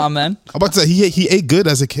for? that- Come on, man. I'm about to say he ate good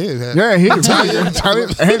as a kid. Yeah, he Italian.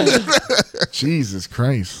 And, Jesus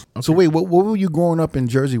Christ. So wait, what were you growing up in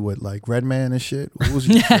Jersey with? Like Redman and shit? What was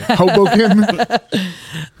you Hoboken.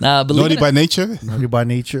 Nah, believe Naughty it. by nature. Naughty by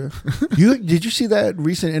nature? Did you see that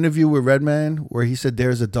recent interview with Redman where he said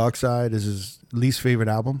 "There's a Dark Side" is his least favorite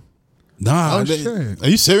album? Nah. Oh, they- shit. Are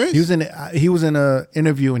you serious? He was in a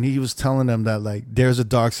interview and he was telling them that like "There's a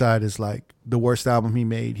Dark Side" is like the worst album he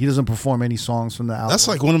made. He doesn't perform any songs from the album. That's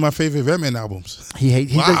like one of my favorite Redman albums. He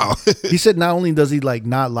hates. Wow. He said not only does he like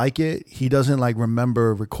not like it, he doesn't like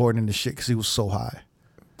remember recording the shit because he was so high.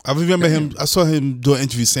 I remember him. I saw him do an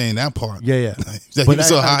interview saying that part. Yeah. That he But was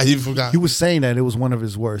so high he forgot. He was saying that it was one of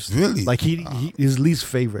his worst. Really? Like he his least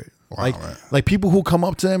favorite. Wow, like right. like people who come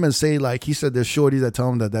up to him and say like he said there's shorties that tell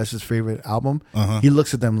him that that's his favorite album. He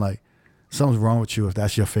looks at them like something's wrong with you if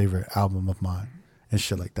that's your favorite album of mine and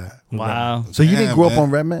shit like that. Wow. So you didn't Damn, grow up man. on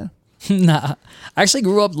Redman? Nah. I actually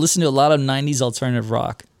grew up listening to a lot of 90s alternative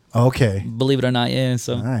rock. Okay. Believe it or not, yeah.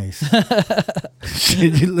 So Nice.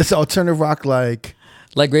 You listen alternative rock like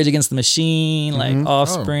like Rage Against the Machine, like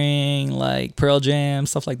Offspring, like Pearl Jam,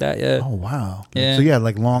 stuff like that, yeah. oh wow. Yeah. So you had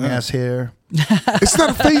like long ass hair. It's not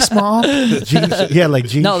a face, mom. Jeans, yeah, like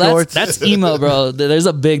jean No, shorts. that's emo, bro. There's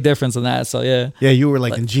a big difference in that. So yeah. yeah, you were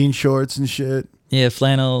like in jean shorts and shit. Yeah,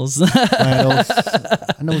 flannels. Flannels.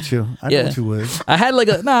 I know what you Yeah. was. I had like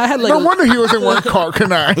No wonder he wasn't wearing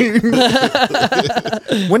Carcanine.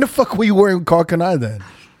 When the fuck were you wearing Carcanine then?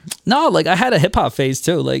 no, like I had a hip hop phase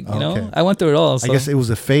too. Like, you know, Okay. I went through it all. So. I guess it was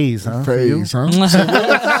a phase, huh? for you? Phase,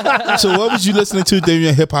 huh? So what was you listening to during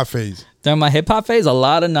your hip hop phase? During my hip hop phase, a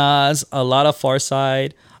lot of Nas, a lot of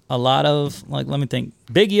Farside, a lot of like let me think.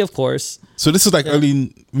 Biggie, of course. So this is like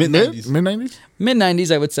early mid Mid 90s. 90s? Mid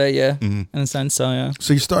 90s, I would say, yeah. In a sense, so yeah.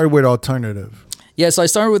 So you started with alternative. Yeah, so I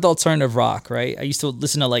started with alternative rock, right? I used to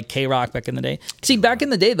listen to like K-Rock back in the day. See, back in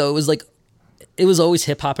the day though, it was always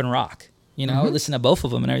hip hop and rock. You know, I would listen to both of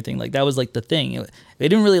them and everything. Like that was like the thing. They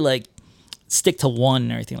didn't really like stick to one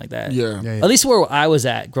and everything like that. Yeah. Yeah. At least where I was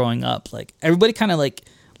at growing up, like everybody kind of like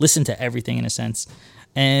listened to everything in a sense.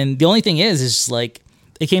 And the only thing is just like,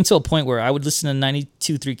 it came to a point where I would listen to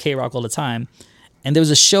 92.3 K-Rock all the time. And there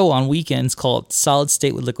was a show on weekends called Solid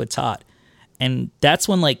State with Liquid Todd. And that's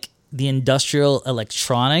when like the industrial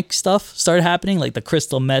electronic stuff started happening, like the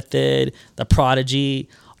Crystal Method, the Prodigy,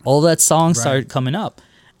 all that songs started coming up.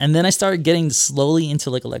 And then I started getting slowly into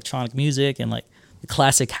like electronic music and like the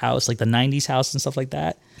classic house, like the 90s house and stuff like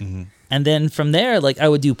that. Mm-hmm. And then from there, like I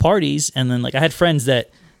would do parties. And then like I had friends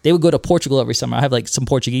that they would go to Portugal every summer. I have like some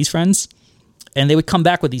Portuguese friends and they would come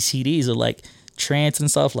back with these CDs of like trance and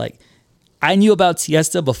stuff. Like I knew about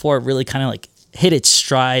Siesta before it really kind of like hit its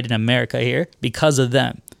stride in America here because of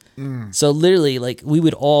them. So literally like we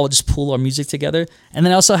would all just pull our music together. And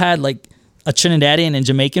then I also had like a Trinidadian and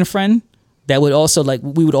Jamaican friend that would also like,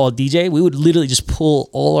 we would all DJ. We would literally just pull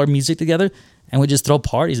all our music together and we'd just throw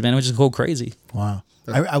parties, man. It would just go crazy. Wow.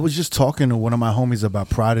 I was just talking to one of my homies about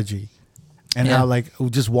Prodigy and how like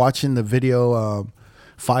just watching the video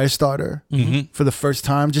Firestarter for the first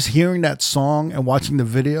time, just hearing that song and watching the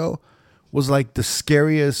video was like the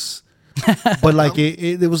scariest, but like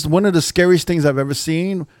it was one of the scariest things I've ever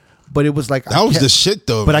seen. But it was like that was the shit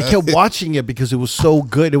though. But man. I kept watching it because it was so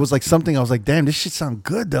good. It was like something I was like, damn, this shit sound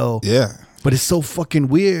good though. Yeah. But it's so fucking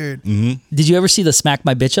weird. Mm-hmm. Did you ever see the Smack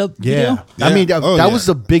My Bitch Up video? Yeah. I mean, that was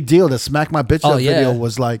a big deal. The Smack My Bitch Up video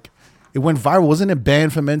was like, it went viral. Wasn't it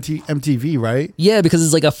banned from MTV, right? Yeah, because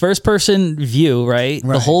it's like a first person view, right?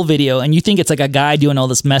 The whole video. And you think it's like a guy doing all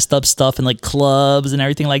this messed up stuff in like clubs and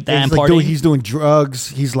everything like that. And like partying. He's doing drugs.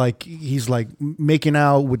 He's like making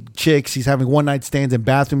out with chicks. He's having one night stands in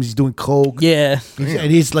bathrooms. He's doing coke. Yeah.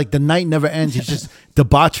 And he's like, the night never ends. He's just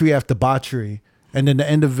debauchery after debauchery. And then the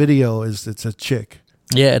end of video is it's a chick.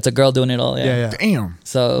 Yeah, it's a girl doing it all. Yeah. Damn.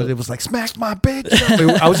 So but it was like, smack my bitch.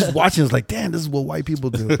 I was just watching. I was like, damn, this is what white people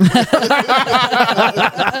do. Little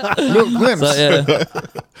glimpse.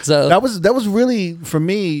 So that was really, for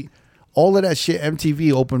me, all of that shit.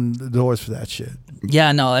 MTV opened the doors for that shit.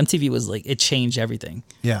 yeah, no, MTV was like, it changed everything.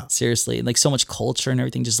 Yeah. Seriously. And like so much culture and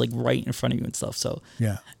everything just like right in front of you and stuff. So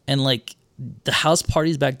Yeah. and like the house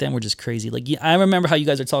parties back then were just crazy. Like I remember how you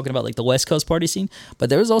guys are talking about like the West Coast party scene, but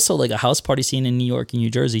there was also like a house party scene in New York and New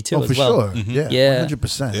Jersey too. Oh, as for well. sure. Yeah.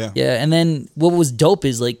 100%. Yeah. Yeah, and then what was dope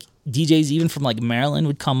is like DJs even from like Maryland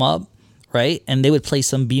would come up, right? And they would play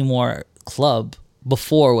some Be More Club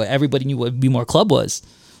before what everybody knew what Be More Club was.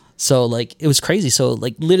 So like it was crazy. So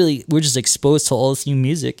like literally we're just exposed to all this new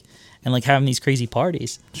music and like having these crazy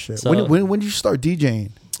parties. Shit. So, When did you start DJing?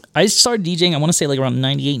 I started DJing, I want to say like around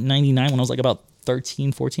 98, 99 when I was like about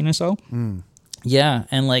 13, 14 or so. Yeah,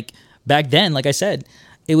 and like back then, like I said,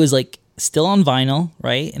 it was like still on vinyl,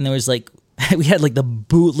 right? And there was like we had like the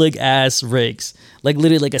bootleg ass rigs, like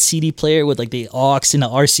literally like a CD player with like the aux and the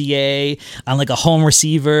RCA on like a home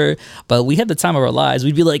receiver. But we had the time of our lives.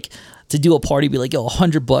 We'd be like to do a party, be like, yo,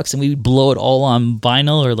 $100, and we would blow it all on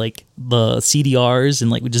vinyl or like the CDRs,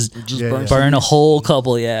 and like we just burn a whole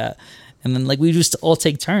couple, And then like we just all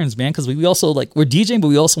take turns, man, because we also like we're DJing, but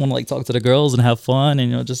we also want to like talk to the girls and have fun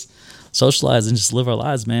and just socialize and just live our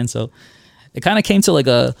lives, man. So it kind of came to like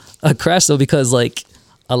a crash though, because like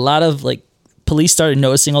a lot of like police started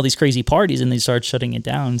noticing all these crazy parties and they started shutting it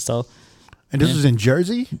down. So And this was in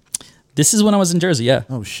Jersey? this is when I was in Jersey, yeah.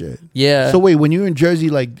 Oh shit. Yeah. So wait, when you were in Jersey,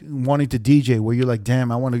 like wanting to DJ, were you like,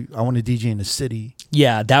 damn, I want to DJ in the city?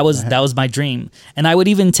 Yeah, that was my dream. And I would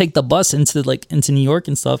even take the bus into New York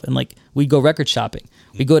and stuff, and like we'd go record shopping.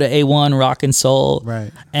 We go to A1 Rock and Soul.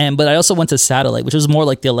 Right. But I also went to Satellite, which was more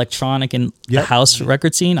like the electronic and the house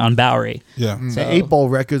record scene on Bowery. Yeah. So 8 Ball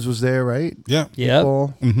Records was there, right? Yeah. Yeah. 8 Ball.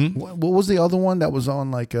 What was the other one that was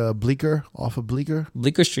on like Bleecker, off of Bleecker?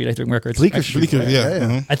 Bleecker Street, I think records. Bleecker Street. Bleecker,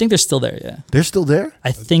 yeah. I think they're still there, yeah. They're still there?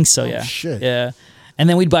 I think so, yeah. shit. Yeah. And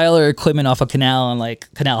then we'd buy all our equipment off of Canal and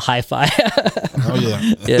like Canal Hi-Fi. Oh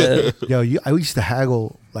yeah. Yeah. Yo, I used to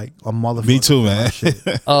haggle like a motherfucker. Me too, man.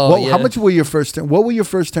 Oh, yeah. How much were your first? What were your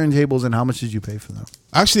first turntables, and how much did you pay for them?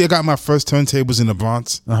 Actually, I got my first turntables in the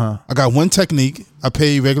Bronx. I got one Technique. I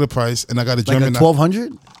paid regular price, and I got a Like German. a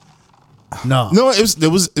 1200? No. No, it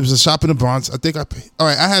was a shop in the Bronx. I think I paid. All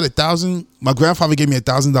right, I had 1,000. My grandfather gave me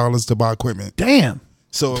 $1,000 to buy equipment. Damn.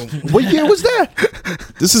 So What year was that?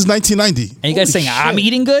 this is 1990, And you guys Holy saying, I'm shit.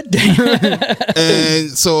 eating good? and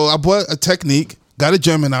so I bought a Technique, got a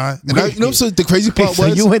Gemini, and so the crazy part So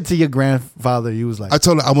was you went to your grandfather. You was like, I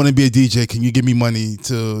told her I want to be a DJ. Can you give me money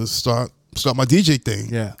to start my DJ thing?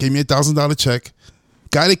 Yeah. Gave me $1,000 check.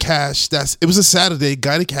 Got it cash. It was a Saturday.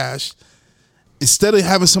 Got it cash. Instead of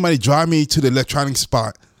having somebody drive me to the electronic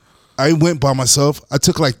spot, I went by myself. I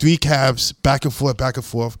took like 3 cabs back and forth.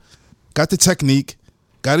 Got the Technique.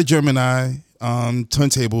 Got a Gemini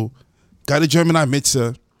turntable. Got a Gemini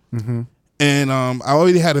mixer. And I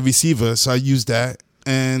already had a receiver, so I used that.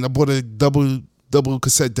 And I bought a double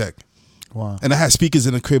cassette deck. Wow. And I had speakers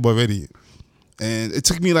in the crib already. And it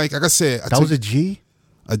took me like I said, That was a G?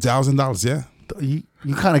 $1,000, yeah.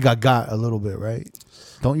 You kind of got a little bit, right?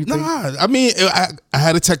 Don't you think? Nah, I mean, I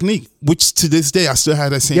had a technique, which to this day I still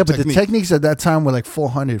have that same Yeah, but technique. the techniques at that time were like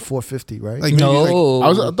 400, 450, right? Like maybe like, No,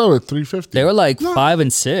 I thought it was 350. they were like 5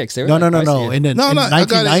 and 6. They were no. like In pricier. the I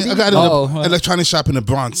got 1990? it. I got it Oh, in well. an electronic shop in the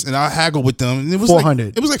Bronx, and I haggled with them. And it was 400.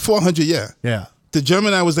 Like, it was like 400, yeah. Yeah. The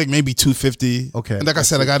Gemini was like maybe 250. Okay. And like I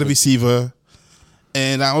said, I got a receiver,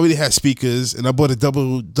 and I already had speakers, and I bought a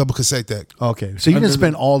double cassette deck. Okay. So you didn't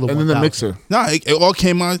spend all the and then the 1,000. mixer. Nah, it all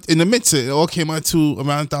came out in the mixer. It all came out to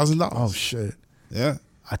around $1,000. Oh, shit. Yeah.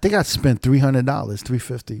 I think I spent $300,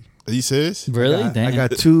 $350. Are you serious? Really? I Damn.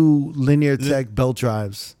 got 2 linear tech belt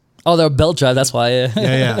drives. Oh, they're belt drive. That's why. Yeah.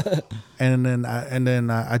 Yeah. and then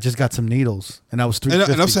I just got some needles, and I was And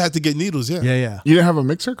 $350. I also had to get needles, yeah. Yeah. You didn't have a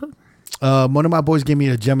mixer, Cook? One of my boys gave me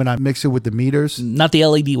a Gemini mixer with the meters. Not the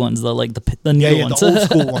LED ones though, like the Yeah, needle ones. the old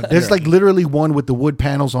school one. There's like literally one with the wood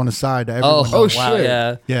panels on the side. That everyone oh, knows. wow, shit.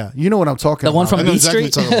 yeah. Yeah, you know what I'm talking The about. one from I know Beat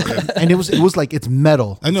exactly Street? what you're talking about. Yeah. And it was like it's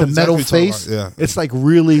metal. I know it's a metal exactly what you're face. talking about, yeah. It's like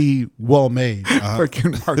really well made.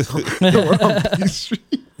 Freaking Marco. The one on P Street.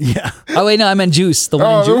 Yeah. Oh wait, no, I meant Juice. The one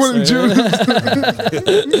Oh, in the Juice.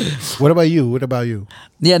 one in Juice. What about you?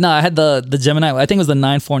 Yeah, no, I had the Gemini. I think it was the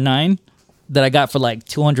 949 that I got for like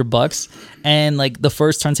 $200. And like the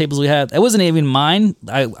first turntables we had, it wasn't even mine.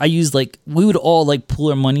 I used like, we would all like pool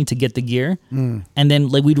our money to get the gear. And then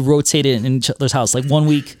like we'd rotate it in each other's house. Like 1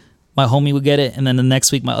 week my homie would get it, and then the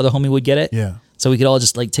next week my other homie would get it. Yeah. So we could all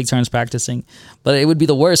just like take turns practicing. But it would be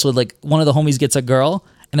the worst with like one of the homies gets a girl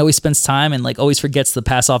and always spends time and like always forgets to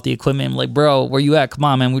pass off the equipment. I'm like, bro, where you at? Come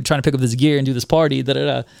on, man. We're trying to pick up this gear and do this party. Da da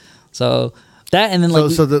da. So that, and then like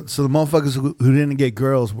So the motherfuckers who didn't get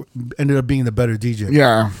girls ended up being the better DJ.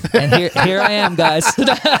 Yeah, and here I am, guys.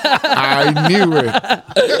 I knew it.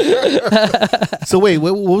 So wait,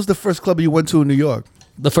 what was the first club you went to in New York?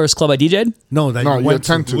 The first club I DJ'd. No, that No, you you went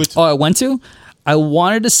had 10 to. to. Oh, I went to. I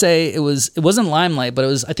wanted to say it wasn't Limelight, but it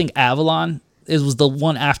was I think Avalon. It was the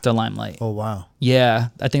one after Limelight. Oh wow. Yeah,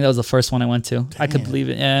 I think that was the first one I went to. I could believe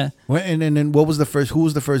it. Yeah. And then what was the first? Who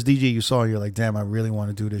was the first DJ you saw? And you're like, damn, I really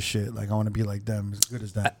want to do this shit. Like I want to be like them, as good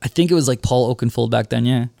as that. I think it was like Paul Oakenfold back then.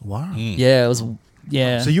 Yeah. Wow. Yeah, it was.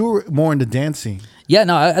 Yeah. So you were more into dancing. Yeah,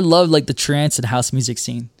 no, I love like the trance and house music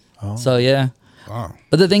scene. So yeah. Wow.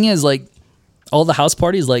 But the thing is, like, all the house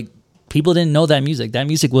parties, like, people didn't know that music. That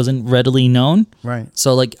music wasn't readily known. Right.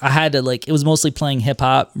 So like I had to like, it was mostly playing hip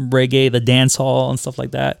hop, reggae, the dance hall and stuff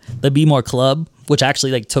like that. The Be More Club, which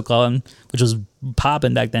actually like took on, which was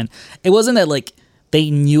popping back then. It wasn't that like they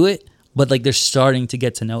knew it, but like they're starting to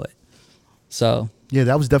get to know it. So Yeah,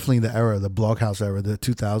 that was definitely the era, the Bloghouse era, the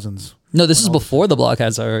 2000s. no, this is before the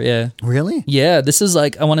Blockheads era. Yeah. Really? Yeah. This is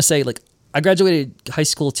like, I want to say like I graduated high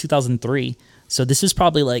school 2003. So this is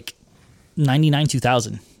probably like 99,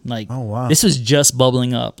 2000. Like, Oh, wow. This was just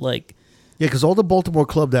bubbling up. Like, Yeah, because all the Baltimore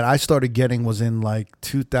club that I started getting was in like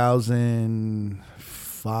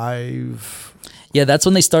 2005. yeah, that's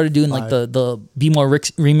when they started doing like the Be More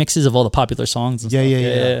remixes of all the popular songs. And Yeah, stuff.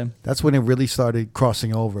 yeah. That's when it really started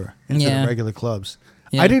crossing over into Yeah. the regular clubs.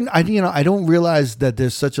 Yeah. I don't realize that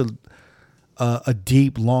there's such a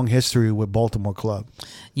deep, long history with Baltimore club.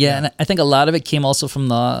 Yeah, and I think a lot of it came also from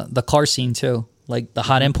the car scene too, like the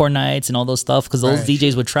hot import nights and all those stuff, because those Right.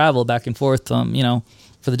 DJs would travel back and forth,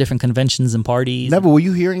 for the different conventions and parties. Never, were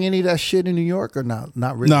you hearing any of that shit in New York or not?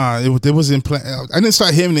 Not really. Nah, it wasn't play. I didn't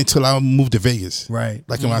start hearing it until I moved to Vegas. Right.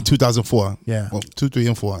 Like around 2004. Yeah. Well, 2, 3,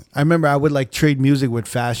 and 4. I remember I would like trade music with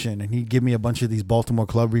Fashion, and he'd give me a bunch of these Baltimore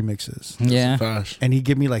club remixes. Yeah, Gosh. And he'd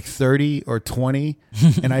give me like 30 or 20,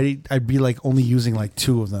 and I'd be like only using like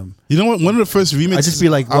 2 of them. You know what? One of the first remixes I'd just be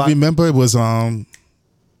like, I what? remember it was What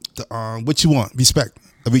You Want, Respect,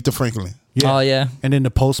 Aretha Franklin. Yeah. Oh yeah, And then the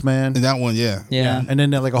Postman. And that one, yeah. yeah. And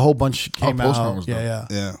then like a whole bunch came Postman out. was Yeah, dope.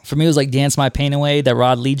 yeah. Yeah. For me, it was like Dance My Pain Away, that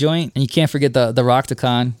Rod Lee joint, and you can't forget the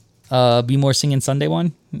Rockticon, Be More Singing Sunday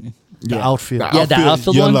one. The outfield. Yeah, the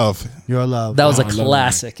outfield Your one. Love. Your love. That was a I love that.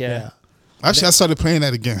 classic. Yeah. Yeah. Actually, I started playing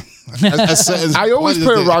that again. I always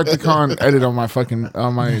play a Rock the Con edit on my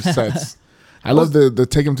sets. I love the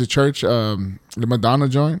Take Him to Church, the Madonna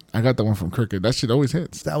joint. I got that one from Cricket. That shit always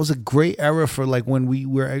hits. That was a great era for like when we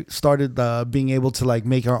started being able to like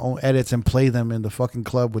make our own edits and play them in the fucking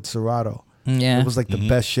club with Serato. Yeah. It was like the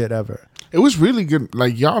best shit ever. It was really good.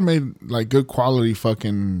 Like y'all made like good quality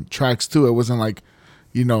fucking tracks too. It wasn't like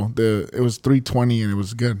it was 320 and it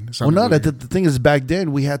was good. It Well, sounded no, really the thing is, back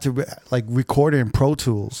then we had to like record it in Pro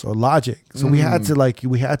Tools or Logic, so we had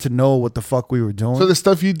to know what the fuck we were doing. So the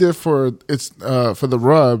stuff you did for the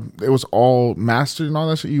rub, it was all mastered and all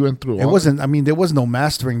that shit you went through. It wasn't. I mean, there was no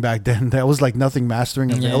mastering back then. There was like nothing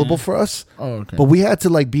mastering available for us. Oh, okay. But we had to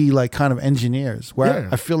like be like kind of engineers. Where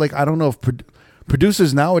I feel like I don't know if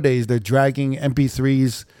producers nowadays they're dragging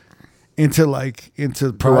MP3s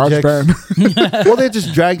into projects. Well, they're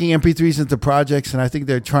just dragging MP3s into projects, and I think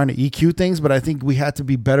they're trying to EQ things. But I think we had to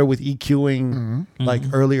be better with EQing like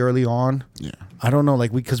early on. Yeah. I don't know,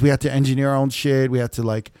 like because we had to engineer our own shit. We had to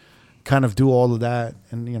like kind of do all of that,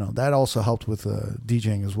 and that also helped with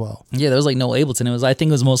DJing as well. Yeah, there was like no Ableton. I think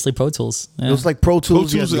it was mostly Pro Tools. Yeah. It was like Pro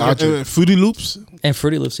Tools, Fruity Loops. And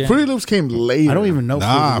Fruity Loops. Yeah, Fruity Loops came later. I don't even know.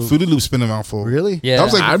 Fruity Loops been around for really. Yeah, that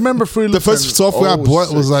was like I remember Fruity Loops. The first software I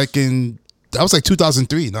bought was 06. like that was like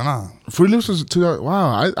 2003. Fruity Loops was 2000.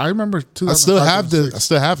 Wow, I remember 2000. I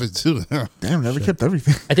still have it too. Damn, never kept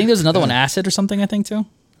everything. I think there's another one, Acid or something. I think too.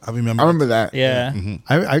 I remember. I remember that. Yeah.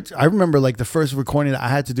 I remember like the first recording that I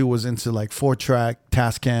had to do was into like 4-track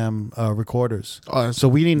Tascam recorders. Oh, So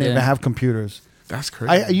we didn't even have computers. That's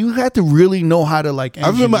crazy. You had to really know how to like. I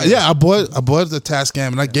remember. engineer. Yeah, I bought the Tascam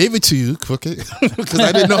and I gave it to you, Crooked, because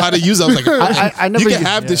I didn't know how to use it. I was like, I never you can used-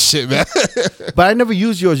 have this shit, man. But I never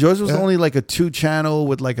used yours. Yours was only like a 2-channel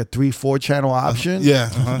with like a 3-4 channel option.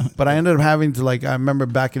 Yeah. But I ended up having to like. I remember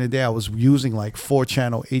back in the day, I was using like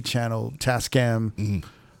 4-channel, 8-channel Tascam.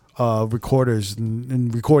 Recorders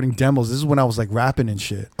and recording demos. This is when I was like rapping and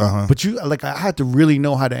shit. But I had to really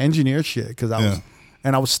know how to engineer shit because I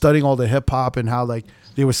was studying all the hip hop and how like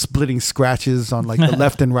they were splitting scratches on like the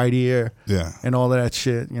left and right ear. Yeah. And all of that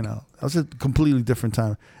shit. That was a completely different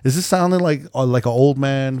time. Is this sounding like an old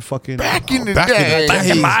man fucking Back in the Back day.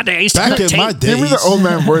 in my days. Back in my days. Give me the old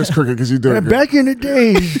man voice, Crooked, because you do it. Back in the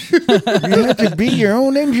days, you had to be your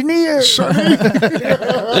own engineer. We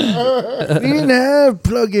didn't have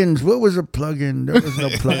plugins. What was a plugin? There was no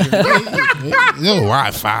plugin. No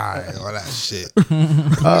Wi-Fi, all that shit.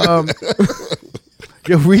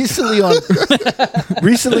 Yeah,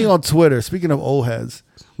 recently on Twitter. Speaking of old heads,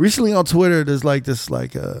 recently on Twitter, there's like this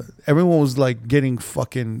everyone was like getting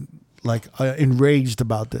fucking like enraged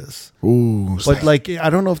about this. Ooh. But like I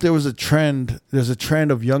don't know if there was a trend. There's a trend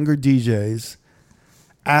of younger DJs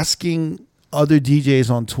asking other DJs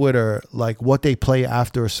on Twitter like what they play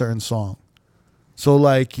after a certain song. So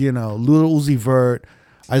like Lil Uzi Vert,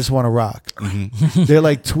 I just want to rock. They're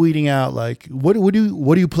like tweeting out like what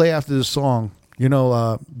do you play after the song?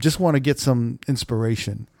 Just want to get some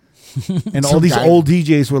inspiration. And all these old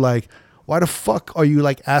DJs were like, why the fuck are you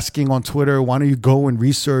like asking on Twitter? Why don't you go and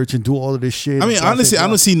research and do all of this shit? I mean, honestly, I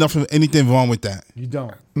don't see anything wrong with that. You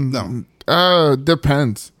don't. No.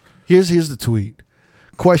 Depends. Here's the tweet.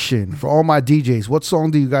 Question for all my DJs. What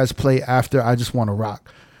song do you guys play after I Just Want to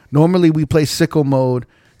Rock? Normally we play Sicko Mode,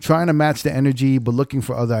 trying to match the energy, but looking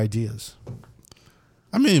for other ideas.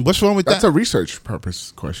 I mean, what's wrong with That's that? a research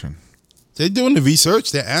purpose question. They're doing the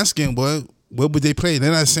research. They're asking what would they play.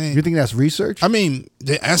 They're not saying. You think that's research? I mean,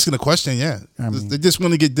 they're asking a question. Yeah, they just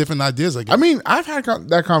want to get different ideas. I guess. I mean, I've had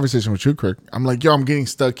that conversation with you, Kirk. I'm like, yo, I'm getting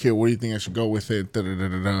stuck here. What do you think I should go with it? Da, da, da,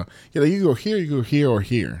 da, da. You go here, or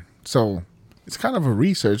here. So it's kind of a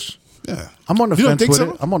research. Yeah, I'm on the You don't fence think with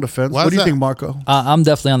so? it. I'm on the fence. Why What do is you that? think, Marco? I'm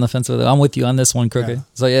definitely on the fence with it. I'm with you on this one, Crooked. Yeah.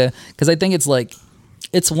 So yeah, because I think it's like,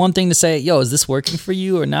 it's one thing to say, yo, is this working for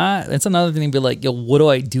you or not? It's another thing to be like, yo, what do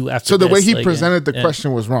I do after So the this? way he Like, presented the yeah.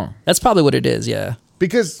 question was wrong. That's probably what it is, yeah.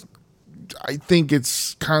 Because I think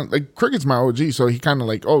it's kind of like Cricket's my OG, so he kind of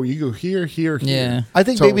like, oh, you go here, here, here. Yeah. I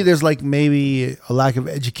think So- maybe there's like maybe a lack of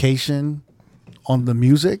education on the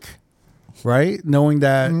music, right? Knowing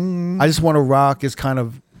that I Just Want to Rock is kind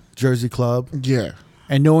of Jersey Club. Yeah.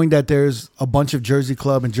 And knowing that there's a bunch of Jersey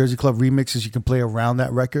Club and Jersey Club remixes you can play around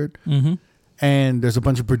that record. And there's a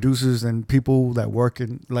bunch of producers and people that work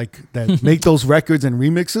in that make those records and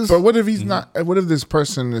remixes. But what if he's not? What if this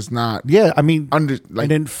person is not? Yeah, I mean, Under- like-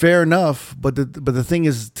 and then fair enough. But the thing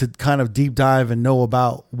is to kind of deep dive and know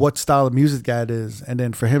about what style of music that is, and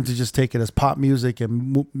then for him to just take it as pop music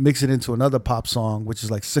and mix it into another pop song, which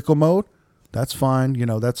is like Sicko Mode. That's fine.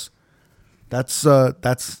 That's That's a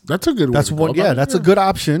good. Way that's to go one. about Yeah, it. that's a good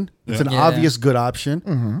option. It's an Yeah. obvious good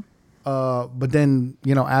option. But then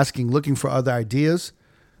looking for other ideas,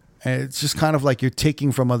 and it's just kind of like you're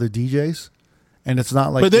taking from other DJs, and it's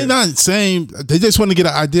not like. but they're you're- not saying. They just want to get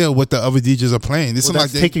an idea of what the other DJs are playing. It's Well, not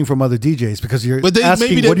that's like they, taking from other DJs because you're but they, asking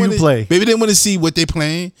maybe they what do wanna, you play. Maybe they want to see what they're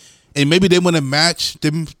playing, and maybe they want to match. They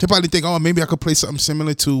probably think, oh, maybe I could play something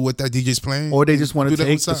similar to what that DJ's playing, Or they just want Do to that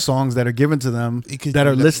take what's the up. songs that are given to them It could that do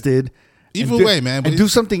are that. listed Either way, man. And do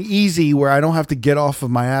something easy where I don't have to get off of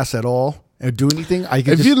my ass at all and do anything. I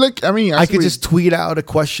could If you look, I mean, I could just tweet out a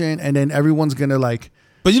question and then everyone's gonna like.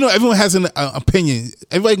 But everyone has an opinion.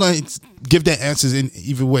 Everybody going to give their answers in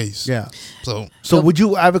either ways. Yeah. So would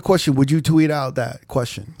you? I have a question. Would you tweet out that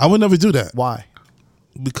question? I would never do that. Why?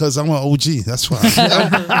 Because I'm an OG. That's why.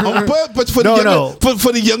 But for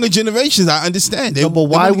the younger generations, I understand. No, but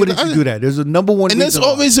why wouldn't you do that? There's a number one. And there's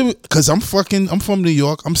always because I'm from New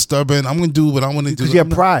York. I'm stubborn. I'm gonna do what I want to do. Because you have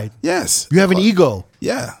pride. Yes. You have an ego.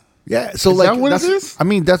 Yeah. Yeah. So Is like, that what that's, it is? I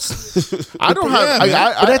mean, that's. I don't have.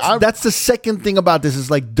 But that's the second thing about this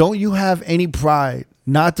is like, don't you have any pride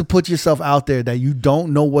not to put yourself out there that you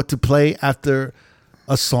don't know what to play after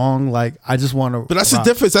a song? Like, I just want to. But that's the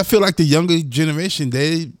difference. I feel like the younger generation,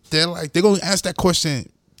 they're gonna ask that question.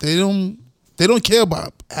 They don't care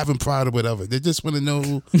about having pride or whatever. They just want to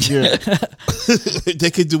know. Yeah.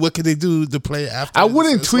 They could do what can they do to play after. I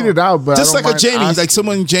wouldn't tweet it out, but just I don't like a mind Jamie, asking. like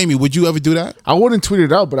someone Jamie. Would you ever do that? I wouldn't tweet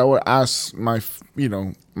it out, but I would ask my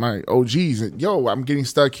OGs, yo, I'm getting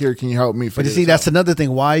stuck here. Can you help me? But you see, that's another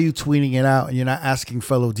thing. Why are you tweeting it out and you're not asking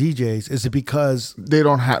fellow DJs? Is it because they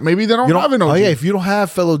don't have? Maybe they don't have an OG. Oh yeah, if you don't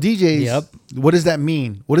have fellow DJs, Yep. What does that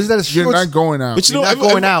mean? What is that? You're not going out. But You're not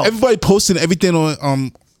going out. Everybody posting everything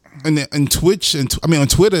on in Twitch and on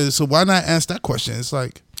Twitter. So why not ask that question? It's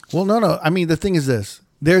like, well, no. I mean, the thing is this.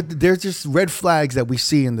 They're just red flags that we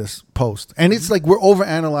see in this post, and it's like we're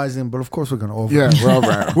overanalyzing. But of course, we're gonna over. Yeah, we're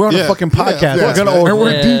over. We're on a fucking podcast. Yeah, we're gonna man. over. And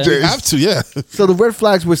we're Yeah. you DJs. have to, yeah. So the red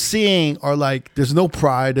flags we're seeing are like, there's no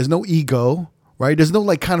pride, there's no ego, right? There's no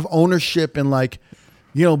like kind of ownership and like,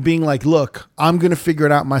 being like, look, I'm gonna figure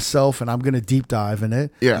it out myself and I'm gonna deep dive in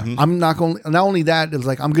it. Yeah. I'm not going. Not only that, it's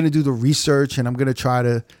like I'm gonna do the research and I'm gonna try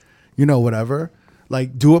to, whatever.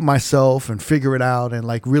 Like do it myself and figure it out and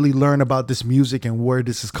like really learn about this music and where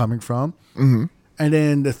this is coming from. Mm-hmm. And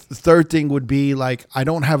then the third thing would be like, I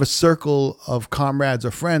don't have a circle of comrades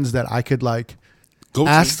or friends that I could like Go to.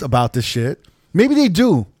 ask about this shit. Maybe they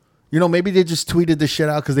do. Maybe they just tweeted this shit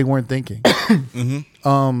out because they weren't thinking.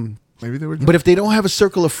 Maybe they were. But if they don't have a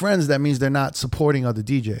circle of friends, that means they're not supporting other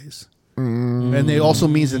DJs. And it also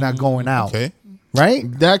means they're not going out. Okay. Right?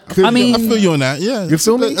 That could. I mean, I feel you on that. Yeah, You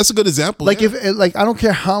feel me? That's a good example. Like yeah. if I don't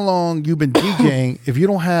care how long you've been DJing, if you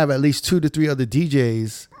don't have at least 2 to 3 other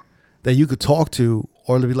DJs that you could talk to,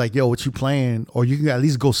 or to be like, yo, what you playing? Or you can at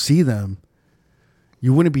least go see them.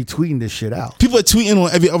 You wouldn't be tweeting this shit out. People are tweeting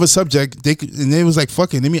on every other subject. And they was like,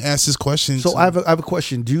 "Fuck it, let me ask this question." So I have a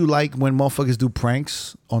question. Do you like when motherfuckers do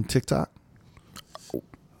pranks on TikTok?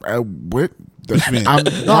 what?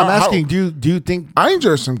 I'm asking. Do you think? I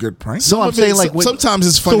enjoy some good pranks. So I'm saying like sometimes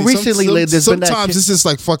it's funny. So recently, there's been that sometimes kid- it's just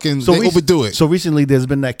like fucking. so they overdo it. So recently, there's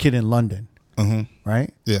been that kid in London,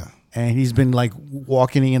 right? Yeah. And he's been like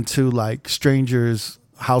walking into like strangers'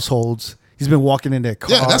 households. He's been walking in their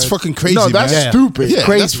cars. Yeah, that's fucking crazy. No, that's man. stupid. Yeah,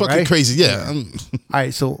 crazy, that's fucking right? crazy. Yeah. All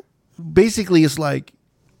right, so basically, it's like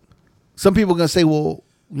some people are gonna say, "Well,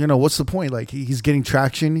 what's the point? Like he's getting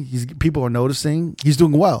traction. People are noticing. He's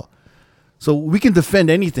doing well. So we can defend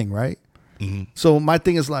anything, right?" So my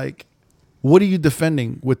thing is like, what are you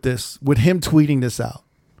defending with this? With him tweeting this out?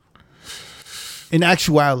 In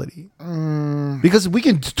actuality, because we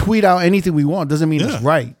can tweet out anything we want, doesn't mean it's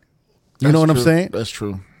right. You know what I'm saying? That's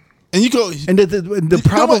true. And you go. And the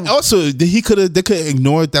problem also, they could have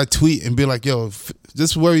ignored that tweet and be like, "Yo,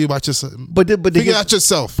 just worry about yourself. But Figure it out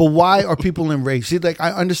yourself." But why are people enraged? See, like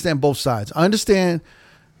I understand both sides. I understand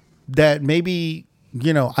that maybe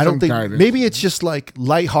I don't Some think guidance. maybe it's just like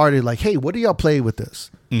lighthearted. Like, hey, what do y'all play with this?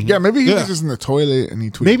 Yeah, maybe he Yeah. was just in the toilet and he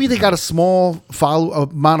tweeted. Maybe they got a small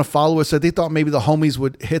amount of followers, so they thought maybe the homies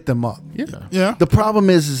would hit them up. Yeah. Yeah. The problem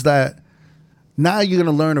is that now you're going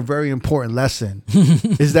to learn a very important lesson: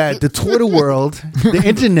 is that the Twitter world, the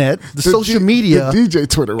internet, the social media, the DJ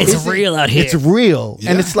Twitter. It's was- real out here. it's real, and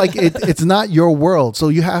Yeah. it's like it's not your world. So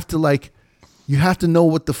you have to know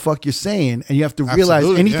what the fuck you're saying, and you have to realize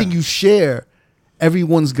Absolutely, anything yeah. you share,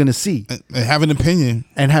 everyone's gonna see And have an opinion.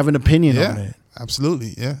 and have an opinion on Yeah. it.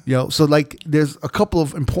 Absolutely. Yeah. So like there's a couple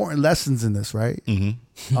of important lessons in this, right? And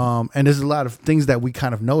there's a lot of things that we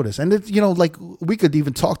kind of notice, and it's, like we could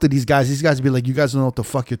even talk to these guys. These guys would be like, "You guys don't know what the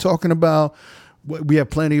fuck you're talking about. We have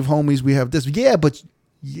plenty of homies. We have this, yeah, but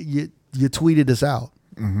you tweeted this out,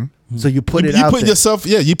 so you put it You out putting there, yourself.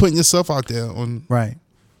 Yeah. You putting yourself out there on right?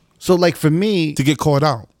 So like for me, to get called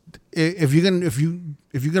out. if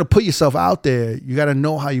you're gonna put yourself out there, you got to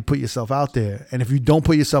know how you put yourself out there. And if you don't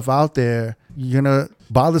put yourself out there, you're gonna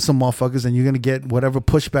bother some motherfuckers, and you're gonna get whatever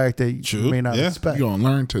pushback that True. you may not Yeah. expect. You gonna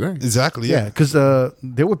learn today. Exactly. Yeah, Yeah. because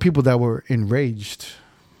there were people that were enraged.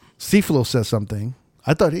 C-Flo said something.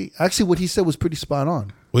 I thought what he said was pretty spot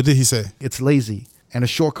on. What did he say? It's lazy and a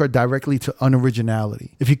shortcut directly to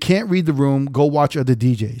unoriginality. If you can't read the room, go watch other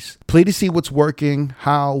DJs. Play to see what's working,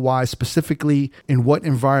 how, why, specifically in what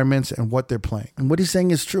environments and what they're playing. And what he's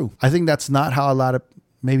saying is true. I think that's not how a lot of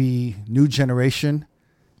maybe new generation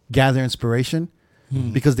gather inspiration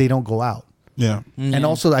because they don't go out. Yeah. And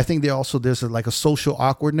also, I think there's like a social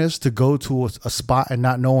awkwardness to go to a spot and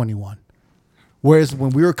not know anyone. Whereas when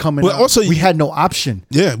we were coming up, also, we had no option.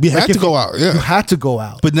 Yeah, we had to go out. Yeah. You had to go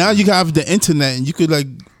out. But now you have the internet and you could like,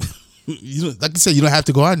 like I said, you don't have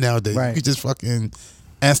to go out nowadays. Right. You could just fucking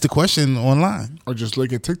ask the question online. Or just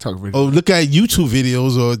look at TikTok videos. Or look at YouTube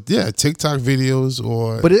videos or TikTok videos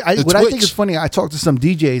or But what I think Twitch. is funny, I talked to some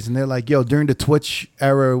DJs and they're like, yo, during the Twitch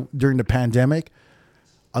era, during the pandemic,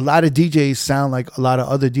 a lot of DJs sound like a lot of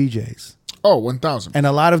other DJs. Oh, 1,000. And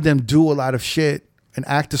a lot of them do a lot of shit and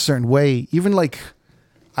act a certain way. Even like,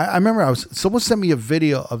 I remember someone sent me a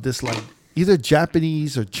video of this like either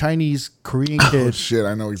Japanese or Chinese Korean kid. Oh, shit.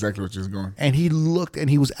 I know exactly what you're going. And he looked and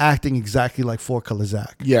he was acting exactly like For Color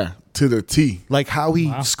Zach. Yeah, to the T. Like how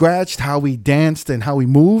he scratched, how he danced, and how he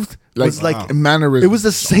moved. Like, like mannerisms. It was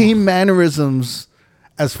the same mannerisms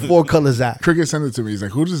as For Color Zach. Cricket sent it to me. He's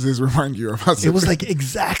like, who does this remind you of? It was like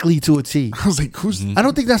exactly to a T. I was like, who's... I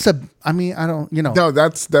don't think that's I don't, No,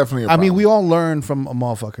 that's definitely a problem. we all learn from a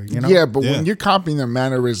motherfucker, you know? Yeah, but Yeah. when you're copying their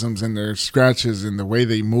mannerisms and their scratches and the way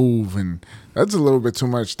they move, and that's a little bit too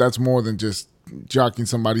much. That's more than just jocking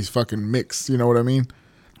somebody's fucking mix. You know what I mean?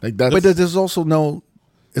 Like that. But there's also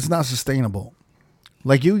it's not sustainable.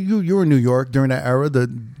 Like you were in New York during that era, the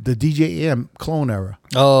DJ AM clone era.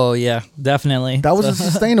 Oh yeah, definitely. That wasn't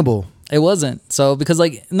sustainable. It wasn't. So because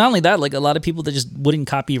like not only that, like a lot of people that just wouldn't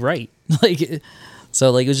copyright. Like so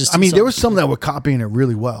like it was just. There were some that were copying it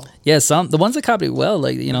really well. Yeah, the ones that copied well,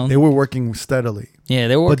 like They were working steadily. Yeah,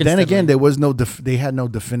 they were. But Working then steadily. again, there was they had no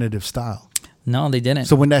definitive style. No, they didn't.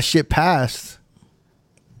 So when that shit passed,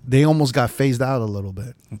 they almost got phased out a little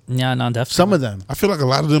bit. Yeah, no, definitely. Some of them, I feel like a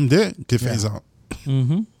lot of them did get phased out.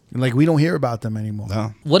 like we don't hear about them anymore.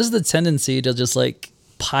 No. What is the tendency to just like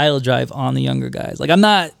pile drive on the younger guys? Like I'm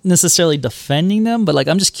not necessarily defending them, but like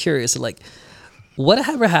I'm just curious, like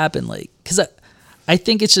whatever happened, like because I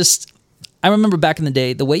think it's just I remember back in the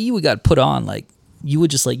day the way you got put on, like you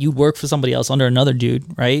would just like you'd work for somebody else under another dude,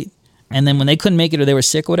 right? And then when they couldn't make it or they were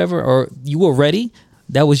sick or whatever, or you were ready,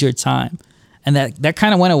 that was your time, and that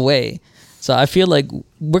kind of went away. So I feel like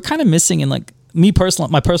we're kind of missing in like my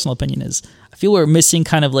personal opinion is I feel we're missing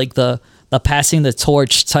kind of like the passing the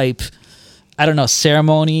torch type, I don't know,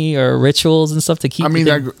 ceremony or rituals and stuff to keep.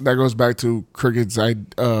 that goes back to Cricket's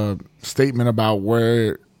statement about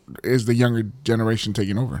where is the younger generation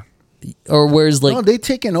taking over. or where's like No, they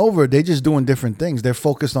taking over. They just doing different things. They're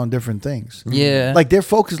focused on different things. yeah, Like they're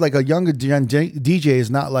focused. Like a younger DJ is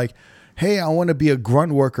not like, hey, I want to be a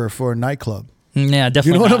grunt worker for a nightclub. yeah,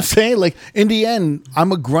 definitely. You know what not. I'm saying? Like in the end,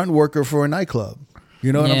 I'm a grunt worker for a nightclub.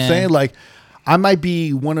 You know what I'm Yeah. saying? Like I might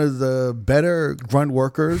be one of the better grunt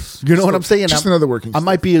workers. You know what I'm saying? Just I'm- another working I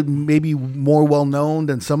might be maybe more well known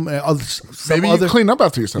than some other. Maybe you clean up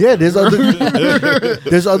after yourself. Yeah, there's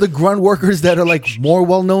other grunt workers that are like more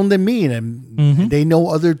well known than me, and they know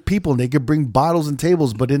other people. And they could bring bottles and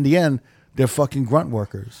tables, but in the end, they're fucking grunt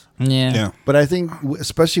workers. Yeah. Yeah. But I think,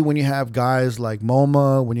 especially when you have guys like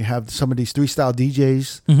MoMA, when you have some of these 3-style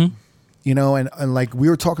DJs, you know, and like we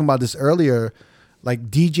were talking about this earlier, like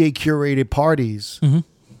DJ curated parties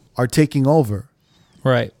are taking over.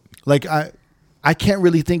 Right. Like I can't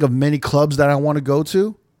really think of many clubs that I want to go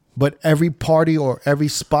to, but every party or every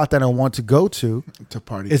spot that I want to go to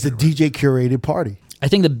party is a DJ curated party. I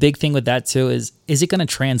think the big thing with that too is it going to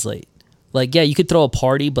translate? Like, yeah, you could throw a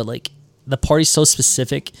party, but like the party's so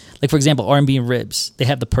specific. Like for example, R&B and Ribs, they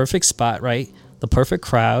have the perfect spot, right? The perfect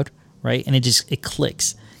crowd, right? And it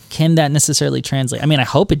clicks. Can that necessarily translate? I mean, I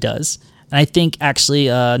hope it does. And I think actually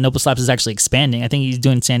Noble Slaps is actually expanding. I think he's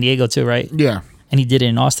doing San Diego too, right? Yeah. And he did it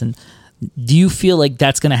in Austin. Do you feel like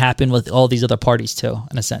that's going to happen with all these other parties too,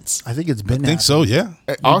 in a sense? I think it's been. I think so, yeah.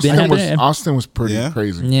 Austin was pretty Yeah.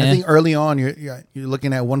 crazy. Yeah. I think early on you're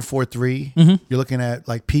looking at 143. You're looking at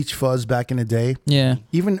like Peach Fuzz back in the day. Yeah.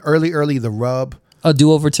 Even early the Rub, A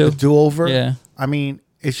do-over too. Do Over. Yeah. I mean,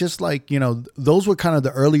 it's just like, you know, those were kind of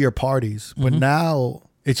the earlier parties, but now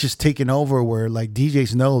it's just taken over where like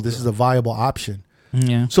DJs know this is a viable option.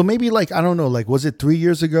 Yeah. So maybe like, I don't know, like was it 3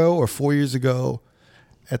 years ago or 4 years ago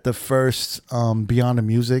at the first Beyond the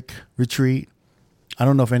Music retreat? I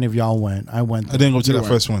don't know if any of y'all went. I went. I didn't go to that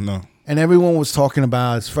first one, no. And everyone was talking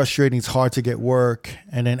about it's frustrating, it's hard to get work.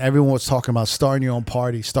 And then everyone was talking about starting your own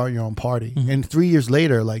party. And 3 years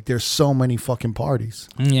later, like there's so many fucking parties.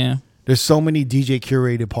 Yeah. There's so many DJ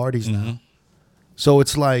curated parties now. So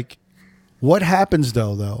it's like, what happens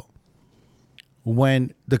though,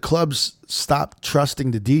 when the clubs stop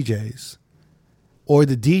trusting the DJs, or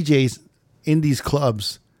the DJs in these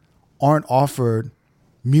clubs aren't offered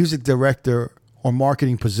music director or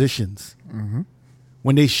marketing positions,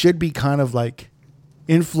 when they should be kind of like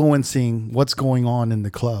influencing what's going on in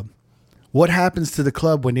the club? What happens to the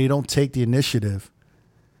club when they don't take the initiative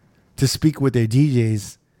to speak with their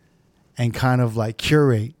DJs and kind of like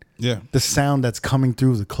curate the sound that's coming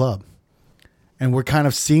through the club? And we're kind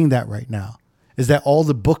of seeing that right now, is that all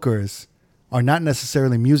the bookers are not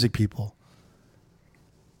necessarily music people.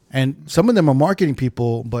 And some of them are marketing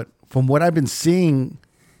people, but from what I've been seeing,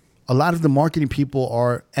 a lot of the marketing people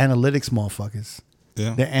are analytics motherfuckers.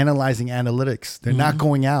 Yeah. They're analyzing analytics. They're not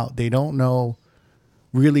going out. They don't know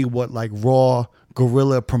really what like raw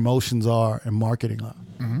guerrilla promotions are and marketing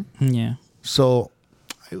are. Yeah. So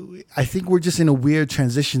I think we're just in a weird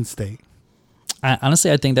transition state.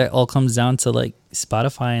 Honestly, I think that all comes down to like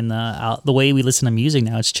Spotify and the way we listen to music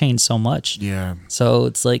now. It's changed so much. Yeah. So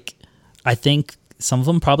it's like, I think some of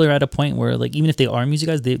them probably are at a point where like, even if they are music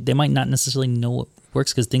guys, they might not necessarily know what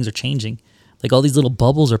works because things are changing. Like all these little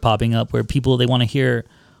bubbles are popping up where people, they want to hear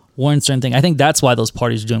one certain thing. I think that's why those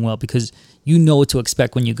parties are doing well, because you know what to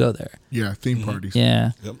expect when you go there. Yeah. Theme parties.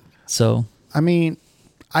 Yeah. Yep. So, I mean,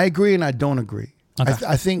 I agree and I don't agree. Okay.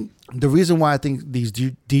 I think the reason why I think these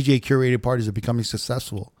DJ curated parties are becoming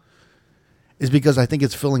successful is because I think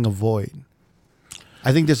it's filling a void.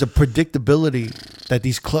 I think there's a predictability that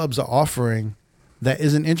these clubs are offering that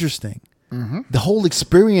isn't interesting. The whole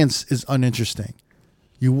experience is uninteresting.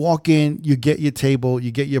 You walk in, you get your table,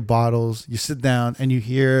 you get your bottles, you sit down, and you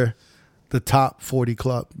hear the top 40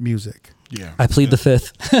 club music. Yeah. I plead the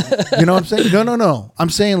fifth. You know what I'm saying? No.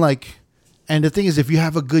 I'm saying like, and the thing is, if you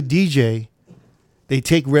have a good DJ, they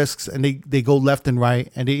take risks and they go left and right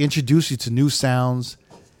and they introduce you to new sounds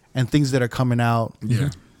and things that are coming out.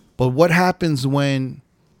 Yeah. But what happens when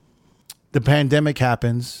the pandemic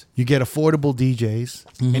happens? You get affordable DJs,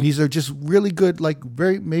 and these are just really good, like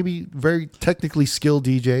very technically skilled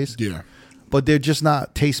DJs. Yeah. But they're just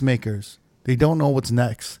not tastemakers. They don't know what's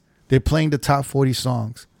next. They're playing the top 40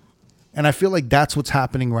 songs. And I feel like that's what's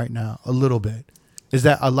happening right now a little bit, is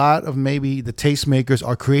that a lot of maybe the tastemakers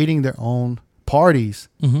are creating their own parties,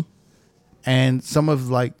 and some of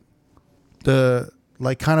like the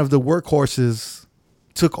like kind of the workhorses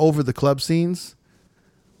took over the club scenes,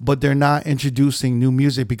 but they're not introducing new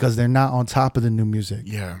music because they're not on top of the new music.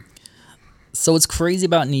 Yeah. So what's crazy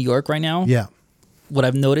about New York right now, Yeah. what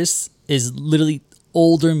I've noticed is literally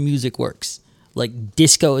older music works. Like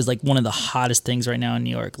disco is like one of the hottest things right now in New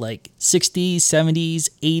York. Like 60s, 70s,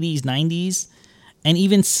 80s, 90s. And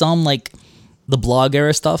even some like the blog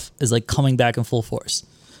era stuff is like coming back in full force.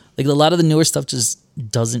 Like a lot of the newer stuff just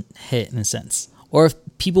doesn't hit in a sense. Or if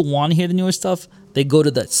people want to hear the newer stuff, they go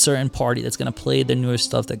to that certain party that's going to play the newer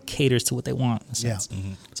stuff that caters to what they want in a sense.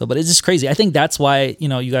 Yeah. So, but it's just crazy. I think that's why, you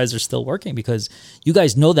know, you guys are still working, because you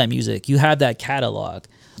guys know that music. You have that catalog.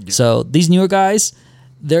 Yeah. So these newer guys,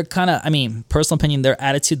 they're kind of, I mean, personal opinion, their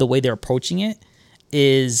attitude, the way they're approaching it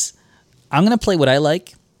is, I'm going to play what I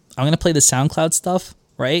like. I'm going to play the SoundCloud stuff,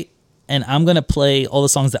 right? And I'm going to play all the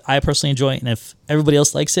songs that I personally enjoy. And if everybody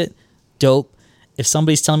else likes it, dope. If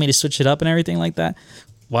somebody's telling me to switch it up and everything like that,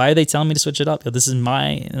 why are they telling me to switch it up? This is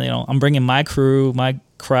my, you know, I'm bringing my crew, my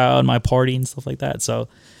crowd, my party and stuff like that. So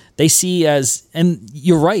they see as, and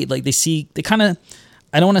you're right, like they kind of,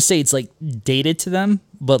 I don't want to say it's like dated to them,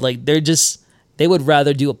 but like they would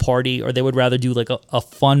rather do a party, or they would rather do like a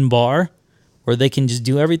fun bar where they can just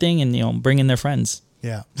do everything and, you know, bring in their friends.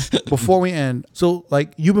 Yeah. Before we end, so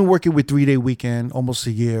like you've been working with 3 Day Weekend almost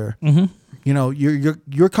a year. You know,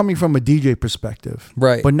 you're coming from a DJ perspective,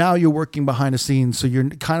 right? But now you're working behind the scenes, so you're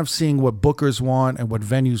kind of seeing what bookers want and what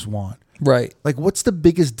venues want, right? Like, what's the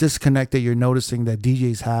biggest disconnect that you're noticing that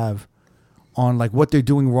DJs have on like what they're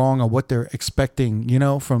doing wrong or what they're expecting, you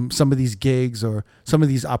know, from some of these gigs or some of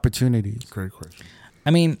these opportunities? Great question. I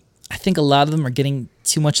mean, I think a lot of them are getting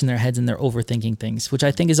too much in their heads and they're overthinking things, which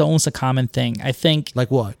I think is almost a common thing. I think, like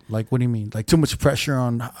what? Like, what do you mean? Like too much pressure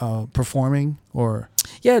on performing, or?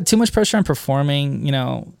 Yeah, too much pressure on performing, you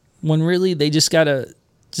know, when really they just gotta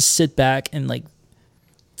just sit back and like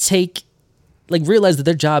realize that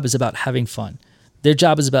their job is about having fun. Their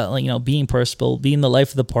job is about, like, you know, being personable, being the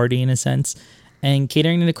life of the party in a sense, and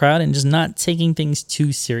catering to the crowd and just not taking things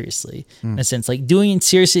too seriously in a sense. Like doing it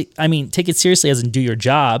seriously, I mean, take it seriously as in do your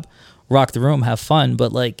job, rock the room, have fun,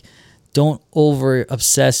 but like don't over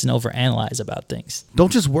obsess and over analyze about things.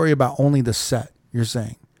 Don't just worry about only the set, you're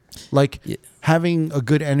saying. Like having a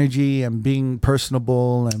good energy and being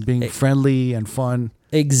personable and being friendly and fun.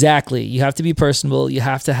 Exactly. You have to be personable. You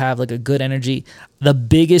have to have like a good energy. The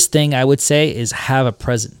biggest thing I would say is have a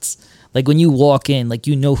presence. Like when you walk in, like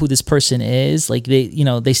you know who this person is. Like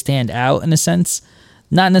they stand out in a sense.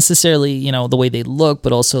 Not necessarily, the way they look,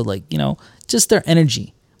 but also like, just their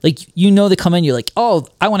energy. Like, they come in, you're like, oh,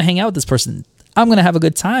 I want to hang out with this person. I'm going to have a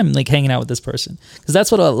good time like hanging out with this person. Because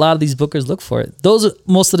that's what a lot of these bookers look for. Those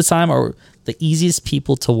most of the time are the easiest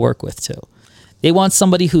people to work with too. They want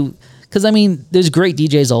somebody who, because I mean, there's great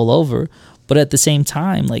DJs all over, but at the same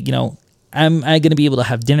time, like, am I going to be able to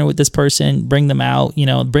have dinner with this person, bring them out,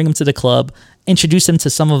 bring them to the club, introduce them to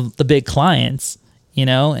some of the big clients,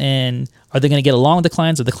 and are they going to get along with the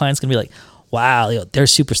clients, or the client's going to be like, wow, they're a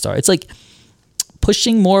superstar. It's like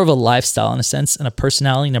pushing more of a lifestyle in a sense, and a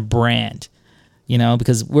personality and a brand,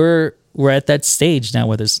 because we're at that stage now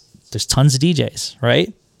where there's tons of DJs,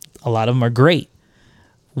 right? A lot of them are great.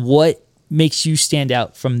 What makes you stand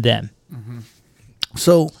out from them? Mm-hmm.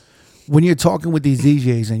 So when you're talking with these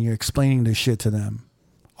DJs and you're explaining this shit to them,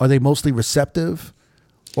 are they mostly receptive,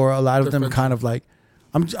 or a lot of them kind of like,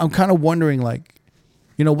 I'm kind of wondering, like,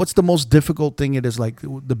 what's the most difficult thing it is, like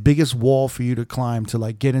the biggest wall for you to climb to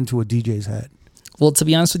like get into a DJ's head? Well, to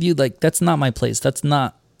be honest with you, like that's not my place. That's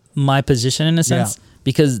not my position in a sense,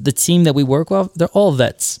 because the team that we work with, they're all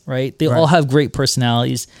vets, right? They all have great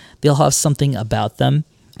personalities. They all have something about them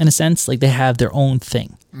in a sense, like they have their own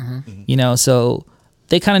thing, so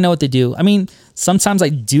they kind of know what they do. I mean, sometimes I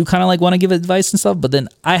do kind of like want to give advice and stuff, but then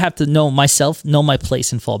I have to know myself, know my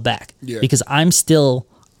place, and fall back because I'm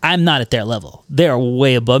not at their level. They're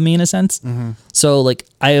way above me in a sense. So like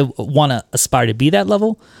I want to aspire to be that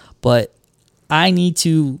level, but I need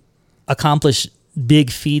to accomplish big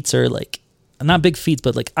feats, or like not big feats,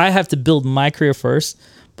 but like I have to build my career first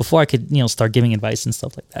before I could, start giving advice and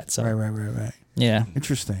stuff like that. So Right. Yeah.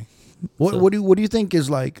 Interesting. What do you think is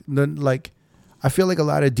like I feel like a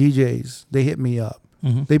lot of DJs, they hit me up.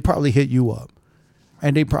 Mm-hmm. They probably hit you up,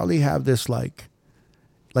 and they probably have this like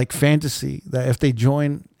fantasy that if they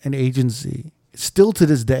join an agency, still to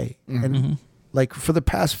this day, and like for the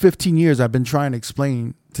past 15 years, I've been trying to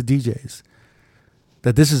explain to DJs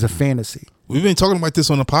that this is a fantasy. We've been talking about this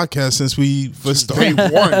on the podcast since we first started.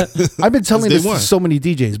 I've been telling this to so many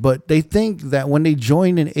DJs, but they think that when they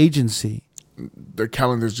join an agency, their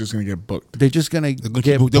calendar's just going to get booked. They're just going to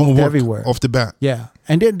get booked everywhere. Off the bat. Yeah.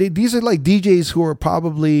 And then these are like DJs who are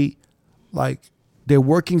probably like, they're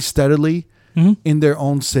working steadily in their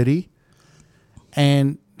own city,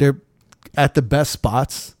 and they're at the best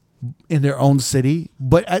spots in their own city.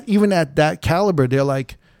 But even at that caliber, they're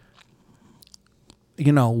like,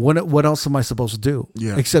 what else am I supposed to do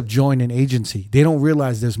except join an agency? They don't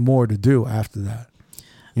realize there's more to do after that.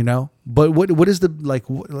 But what is the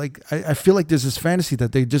like I feel like there's this fantasy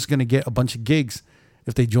that they're just going to get a bunch of gigs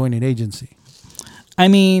if they join an agency. I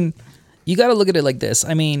mean, you got to look at it like this.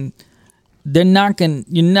 I mean, you're not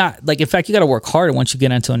like, in fact, you got to work harder once you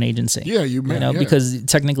get into an agency. Yeah, because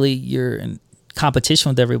technically you're in competition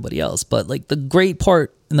with everybody else. But like the great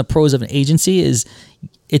part in the pros of an agency is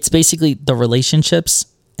it's basically the relationships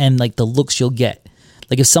and like the looks you'll get.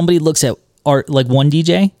 Like if somebody looks at like one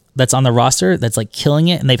DJ that's on the roster that's like killing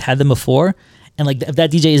it, and they've had them before, and like if that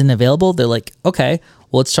DJ isn't available, they're like, okay,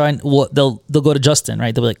 well, let's try and they'll go to Justin,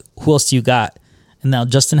 right? They'll be like, who else do you got? And now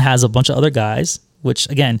Justin has a bunch of other guys, which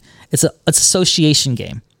again, it's association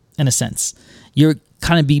game in a sense. You're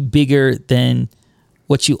kind of be bigger than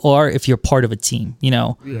what you are if you're part of a team,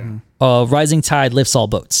 rising tide lifts all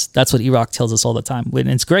boats. That's what E-Rock tells us all the time. And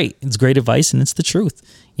it's great. It's great advice, and it's the truth.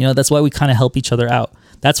 That's why we kind of help each other out.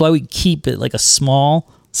 That's why we keep it like a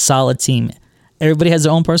small, solid team. Everybody has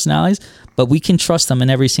their own personalities, but we can trust them in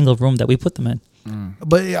every single room that we put them in.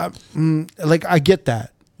 But like I get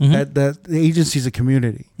that. That the agency is a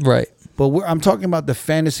community. Right. But I'm talking about the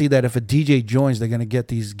fantasy that if a DJ joins, they're going to get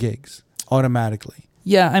these gigs automatically.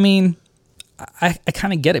 Yeah, I mean, I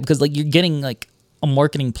kind of get it, because like you're getting like a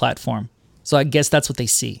marketing platform. So I guess that's what they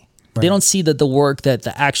see. Right. They don't see the work that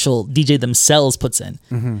the actual DJ themselves puts in.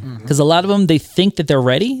 Because a lot of them, they think that they're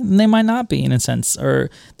ready, and they might not be in a sense. Or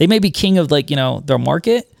they may be king of like, their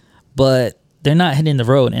market, but they're not hitting the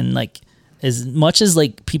road. And like, as much as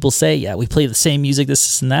like people say, yeah, we play the same music,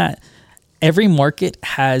 this and that, every market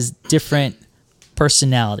has different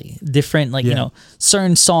personality, different like,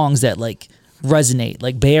 certain songs that like resonate.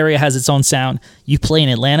 Like Bay Area has its own sound. You play in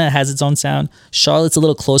Atlanta, it has its own sound. Charlotte's a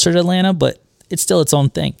little closer to Atlanta, but it's still its own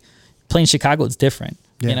thing. Playing Chicago, it's different,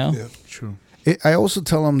 Yeah, true. I also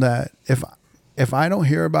tell them that if I don't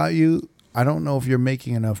hear about you, I don't know if you're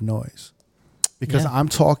making enough noise, because I'm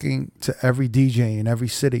talking to every DJ in every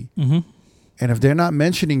city. and if they're not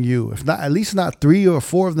mentioning you, if not at least not 3 or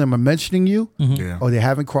 4 of them are mentioning you, Yeah. or they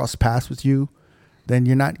haven't crossed paths with you, then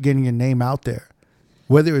you're not getting your name out there.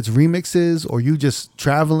 Whether it's remixes or you just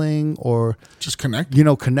traveling or Just connect.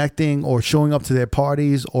 connecting or showing up to their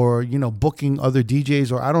parties or booking other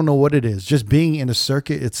DJs, or I don't know what it is, just being in a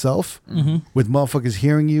circuit itself with motherfuckers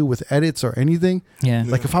hearing you with edits or anything. Yeah.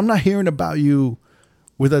 Like if I'm not hearing about you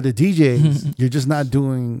with other DJs, you're just not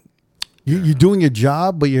doing. You're doing your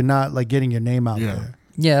job, but you're not like getting your name out there.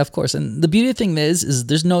 Yeah, of course. And the beauty of the thing is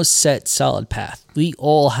there's no set solid path. We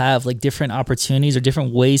all have like different opportunities or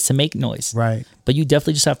different ways to make noise. Right. But you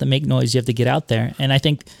definitely just have to make noise. You have to get out there. And I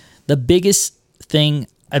think the biggest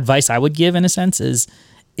advice I would give in a sense is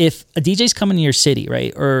if a DJ's coming to your city,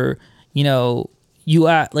 right? Or, you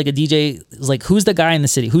at like a DJ is like, who's the guy in the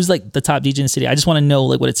city? Who's like the top DJ in the city? I just want to know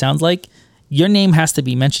like what it sounds like. Your name has to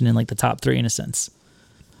be mentioned in like the top 3 in a sense.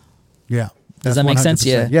 Yeah. Does that make sense? 100%.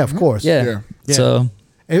 Yeah. Yeah, of course. Yeah. Yeah. So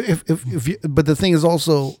If you, but the thing is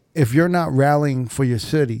also, if you're not rallying for your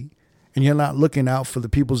city and you're not looking out for the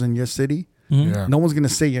peoples in your city, Yeah. no one's gonna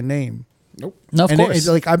say your name. Nope. no, of And course. it's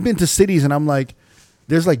like I've been to cities and I'm like,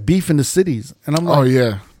 there's like beef in the cities, and I'm like, Oh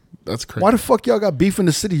yeah. That's crazy. why the fuck y'all got beef in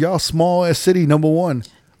the city? Y'all small ass city, number one.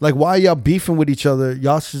 Like, why y'all beefing with each other?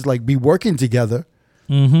 Y'all should like be working together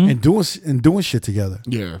and doing shit together.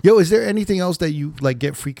 Yeah. Yo, is there anything else that you like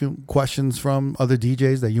get frequent questions from other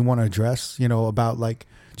DJs that you want to address? About like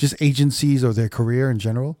just agencies or their career in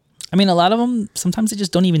general? I mean, a lot of them, sometimes they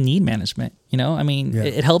just don't even need management. I mean, Yeah.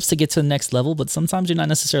 it helps to get to the next level, but sometimes you're not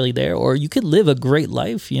necessarily there. Or you could live a great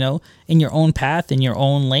life, in your own path, in your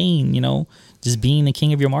own lane, just being the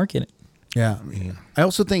king of your market. Yeah. I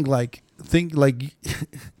also think like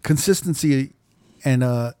consistency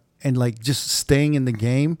and like just staying in the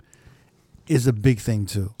game is a big thing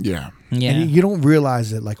too. Yeah. Yeah. And you don't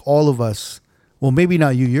realize it. Like all of us, well, maybe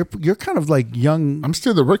not you. You're kind of like young. I'm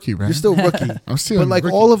still the rookie, man. You're still rookie. I'm still But like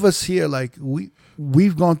rookie. all of us here, like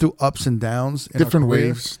we've gone through ups and downs, in Different our careers.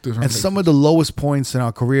 waves, different and some of the lowest points in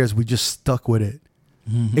our careers, we just stuck with it.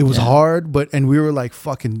 It was hard, and we were like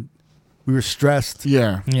we were stressed.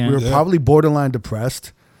 Yeah. Yeah. We were probably borderline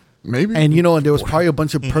depressed. Maybe. And and there was probably a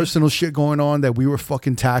bunch of personal shit going on that we were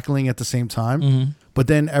fucking tackling at the same time. But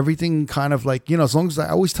then everything kind of like, as long as I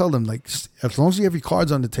always tell them, like, as long as you have your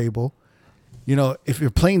cards on the table, if you're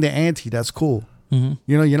playing the ante, that's cool.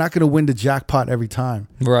 You're not going to win the jackpot every time.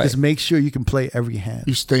 Right. Just make sure you can play every hand.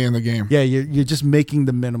 you stay in the game. Yeah, you're just making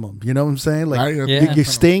the minimum. You know what I'm saying? Like Yeah. you're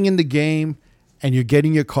staying in the game and you're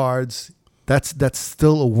getting your cards. That's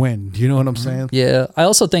still a win. Do you know what I'm saying? Yeah. I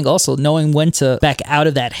also think knowing when to back out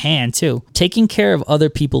of that hand too. Taking care of other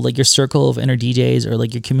people, like your circle of inner DJs or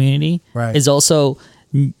like your community, Right. is also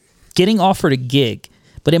getting offered a gig,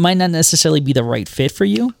 but it might not necessarily be the right fit for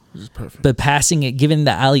you. This is perfect. But passing it, giving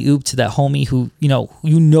the alley oop to that homie who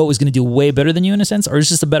is going to do way better than you in a sense, or it's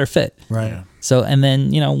just a better fit. Right. Yeah. So, and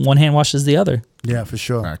then one hand washes the other. Yeah, for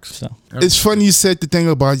sure. Facts. So It's funny you said the thing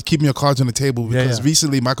about keeping your cards on the table because yeah.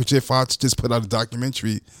 recently Michael J. Fox just put out a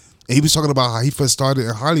documentary and he was talking about how he first started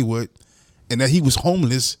in Hollywood and that he was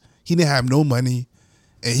homeless. He didn't have no money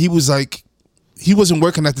and he was like, he wasn't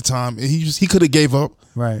working at the time and he could have gave up.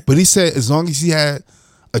 Right. But he said as long as he had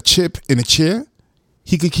a chip in a chair,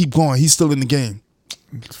 he could keep going. He's still in the game.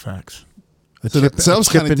 It's facts. A So chip, that sounds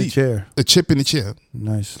a chip kinda in the deep. chair. A chip in the chair.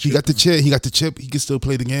 Nice. He got the chair. He got the chip. He could still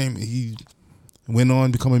play the game. He went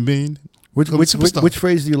on becoming being. Which superstar. which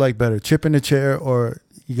phrase do you like better? Chip in the chair or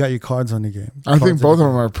you got your cards on the game? I think Cards both in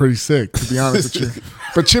of them are pretty sick, to be honest with you.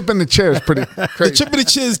 But chip in the chair is pretty The crazy. chip in the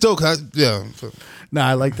chair is dope. Yeah. Nah,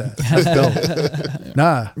 I like that. That's dope.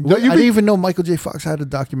 Nah. No, I you didn't be- even know Michael J. Fox had a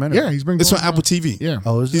documentary. Yeah, he's been It's on going Apple TV. Yeah.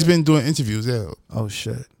 Oh, is He's it? been doing interviews. Yeah. Oh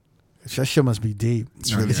shit. That shit must be deep.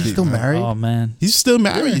 really Is he deep, still man. married? oh man. He's still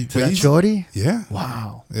married. To but that he's, shorty? yeah.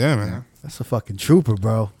 Wow. Yeah, man. That's a fucking trooper,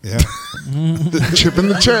 bro. Yeah. Chip in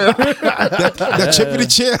the chair. That chip in the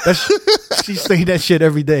chair. She's saying that shit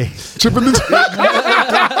every day. Chip in the chair.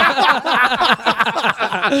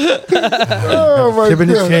 Oh my Chip in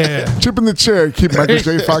the God. chair. Chip in the chair. Keep Michael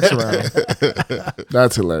J. Fox around.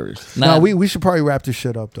 That's hilarious. No, we should probably wrap this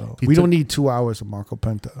shit up though. We don't need 2 hours of Marco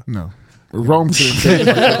Penta. No. Rome to the chair.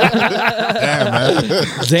 Damn, man.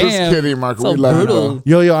 Just Damn. kidding, Marco. So We love you, brutal.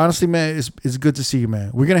 bro. Yo, honestly, man, it's good to see you,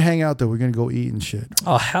 man. We're gonna hang out though. We're gonna go eat and shit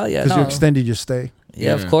Oh hell yeah. because you No. extended your stay.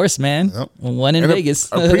 Yeah, of Yeah. course, man. Yep. One in And Vegas.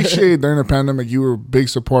 appreciate during the pandemic, you were a big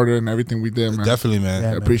supporter in everything we did, man. Definitely, man. Yeah,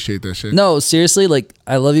 I man. appreciate that shit. No, seriously, like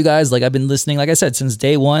I love you guys. Like I've been listening, like I said, since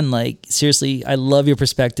day one. Like seriously, I love your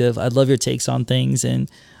perspective. I love your takes on things, and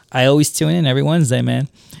I always tune in every Wednesday, man.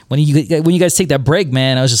 When you guys take that break,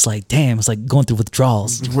 man, I was just like, damn, it's like going through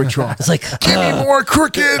withdrawals. It's like, give me more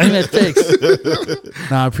crooked. I need that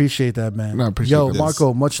fix. Nah, I appreciate that, man. No, I appreciate Yo, that.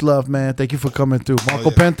 Marco, much love, man. Thank you for coming through. Marco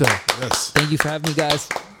Penta. Yes. Thank you for having me, guys.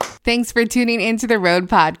 Thanks for tuning into the Road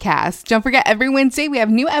Podcast. Don't forget, every Wednesday we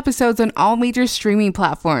have new episodes on all major streaming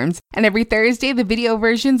platforms. And every Thursday, the video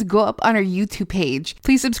versions go up on our YouTube page.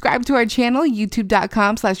 Please subscribe to our channel,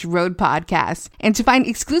 youtube.com/Road Podcast. And to find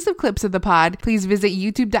exclusive clips of the pod, please visit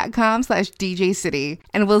youtube.com/DJ City.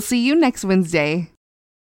 And we'll see you next Wednesday.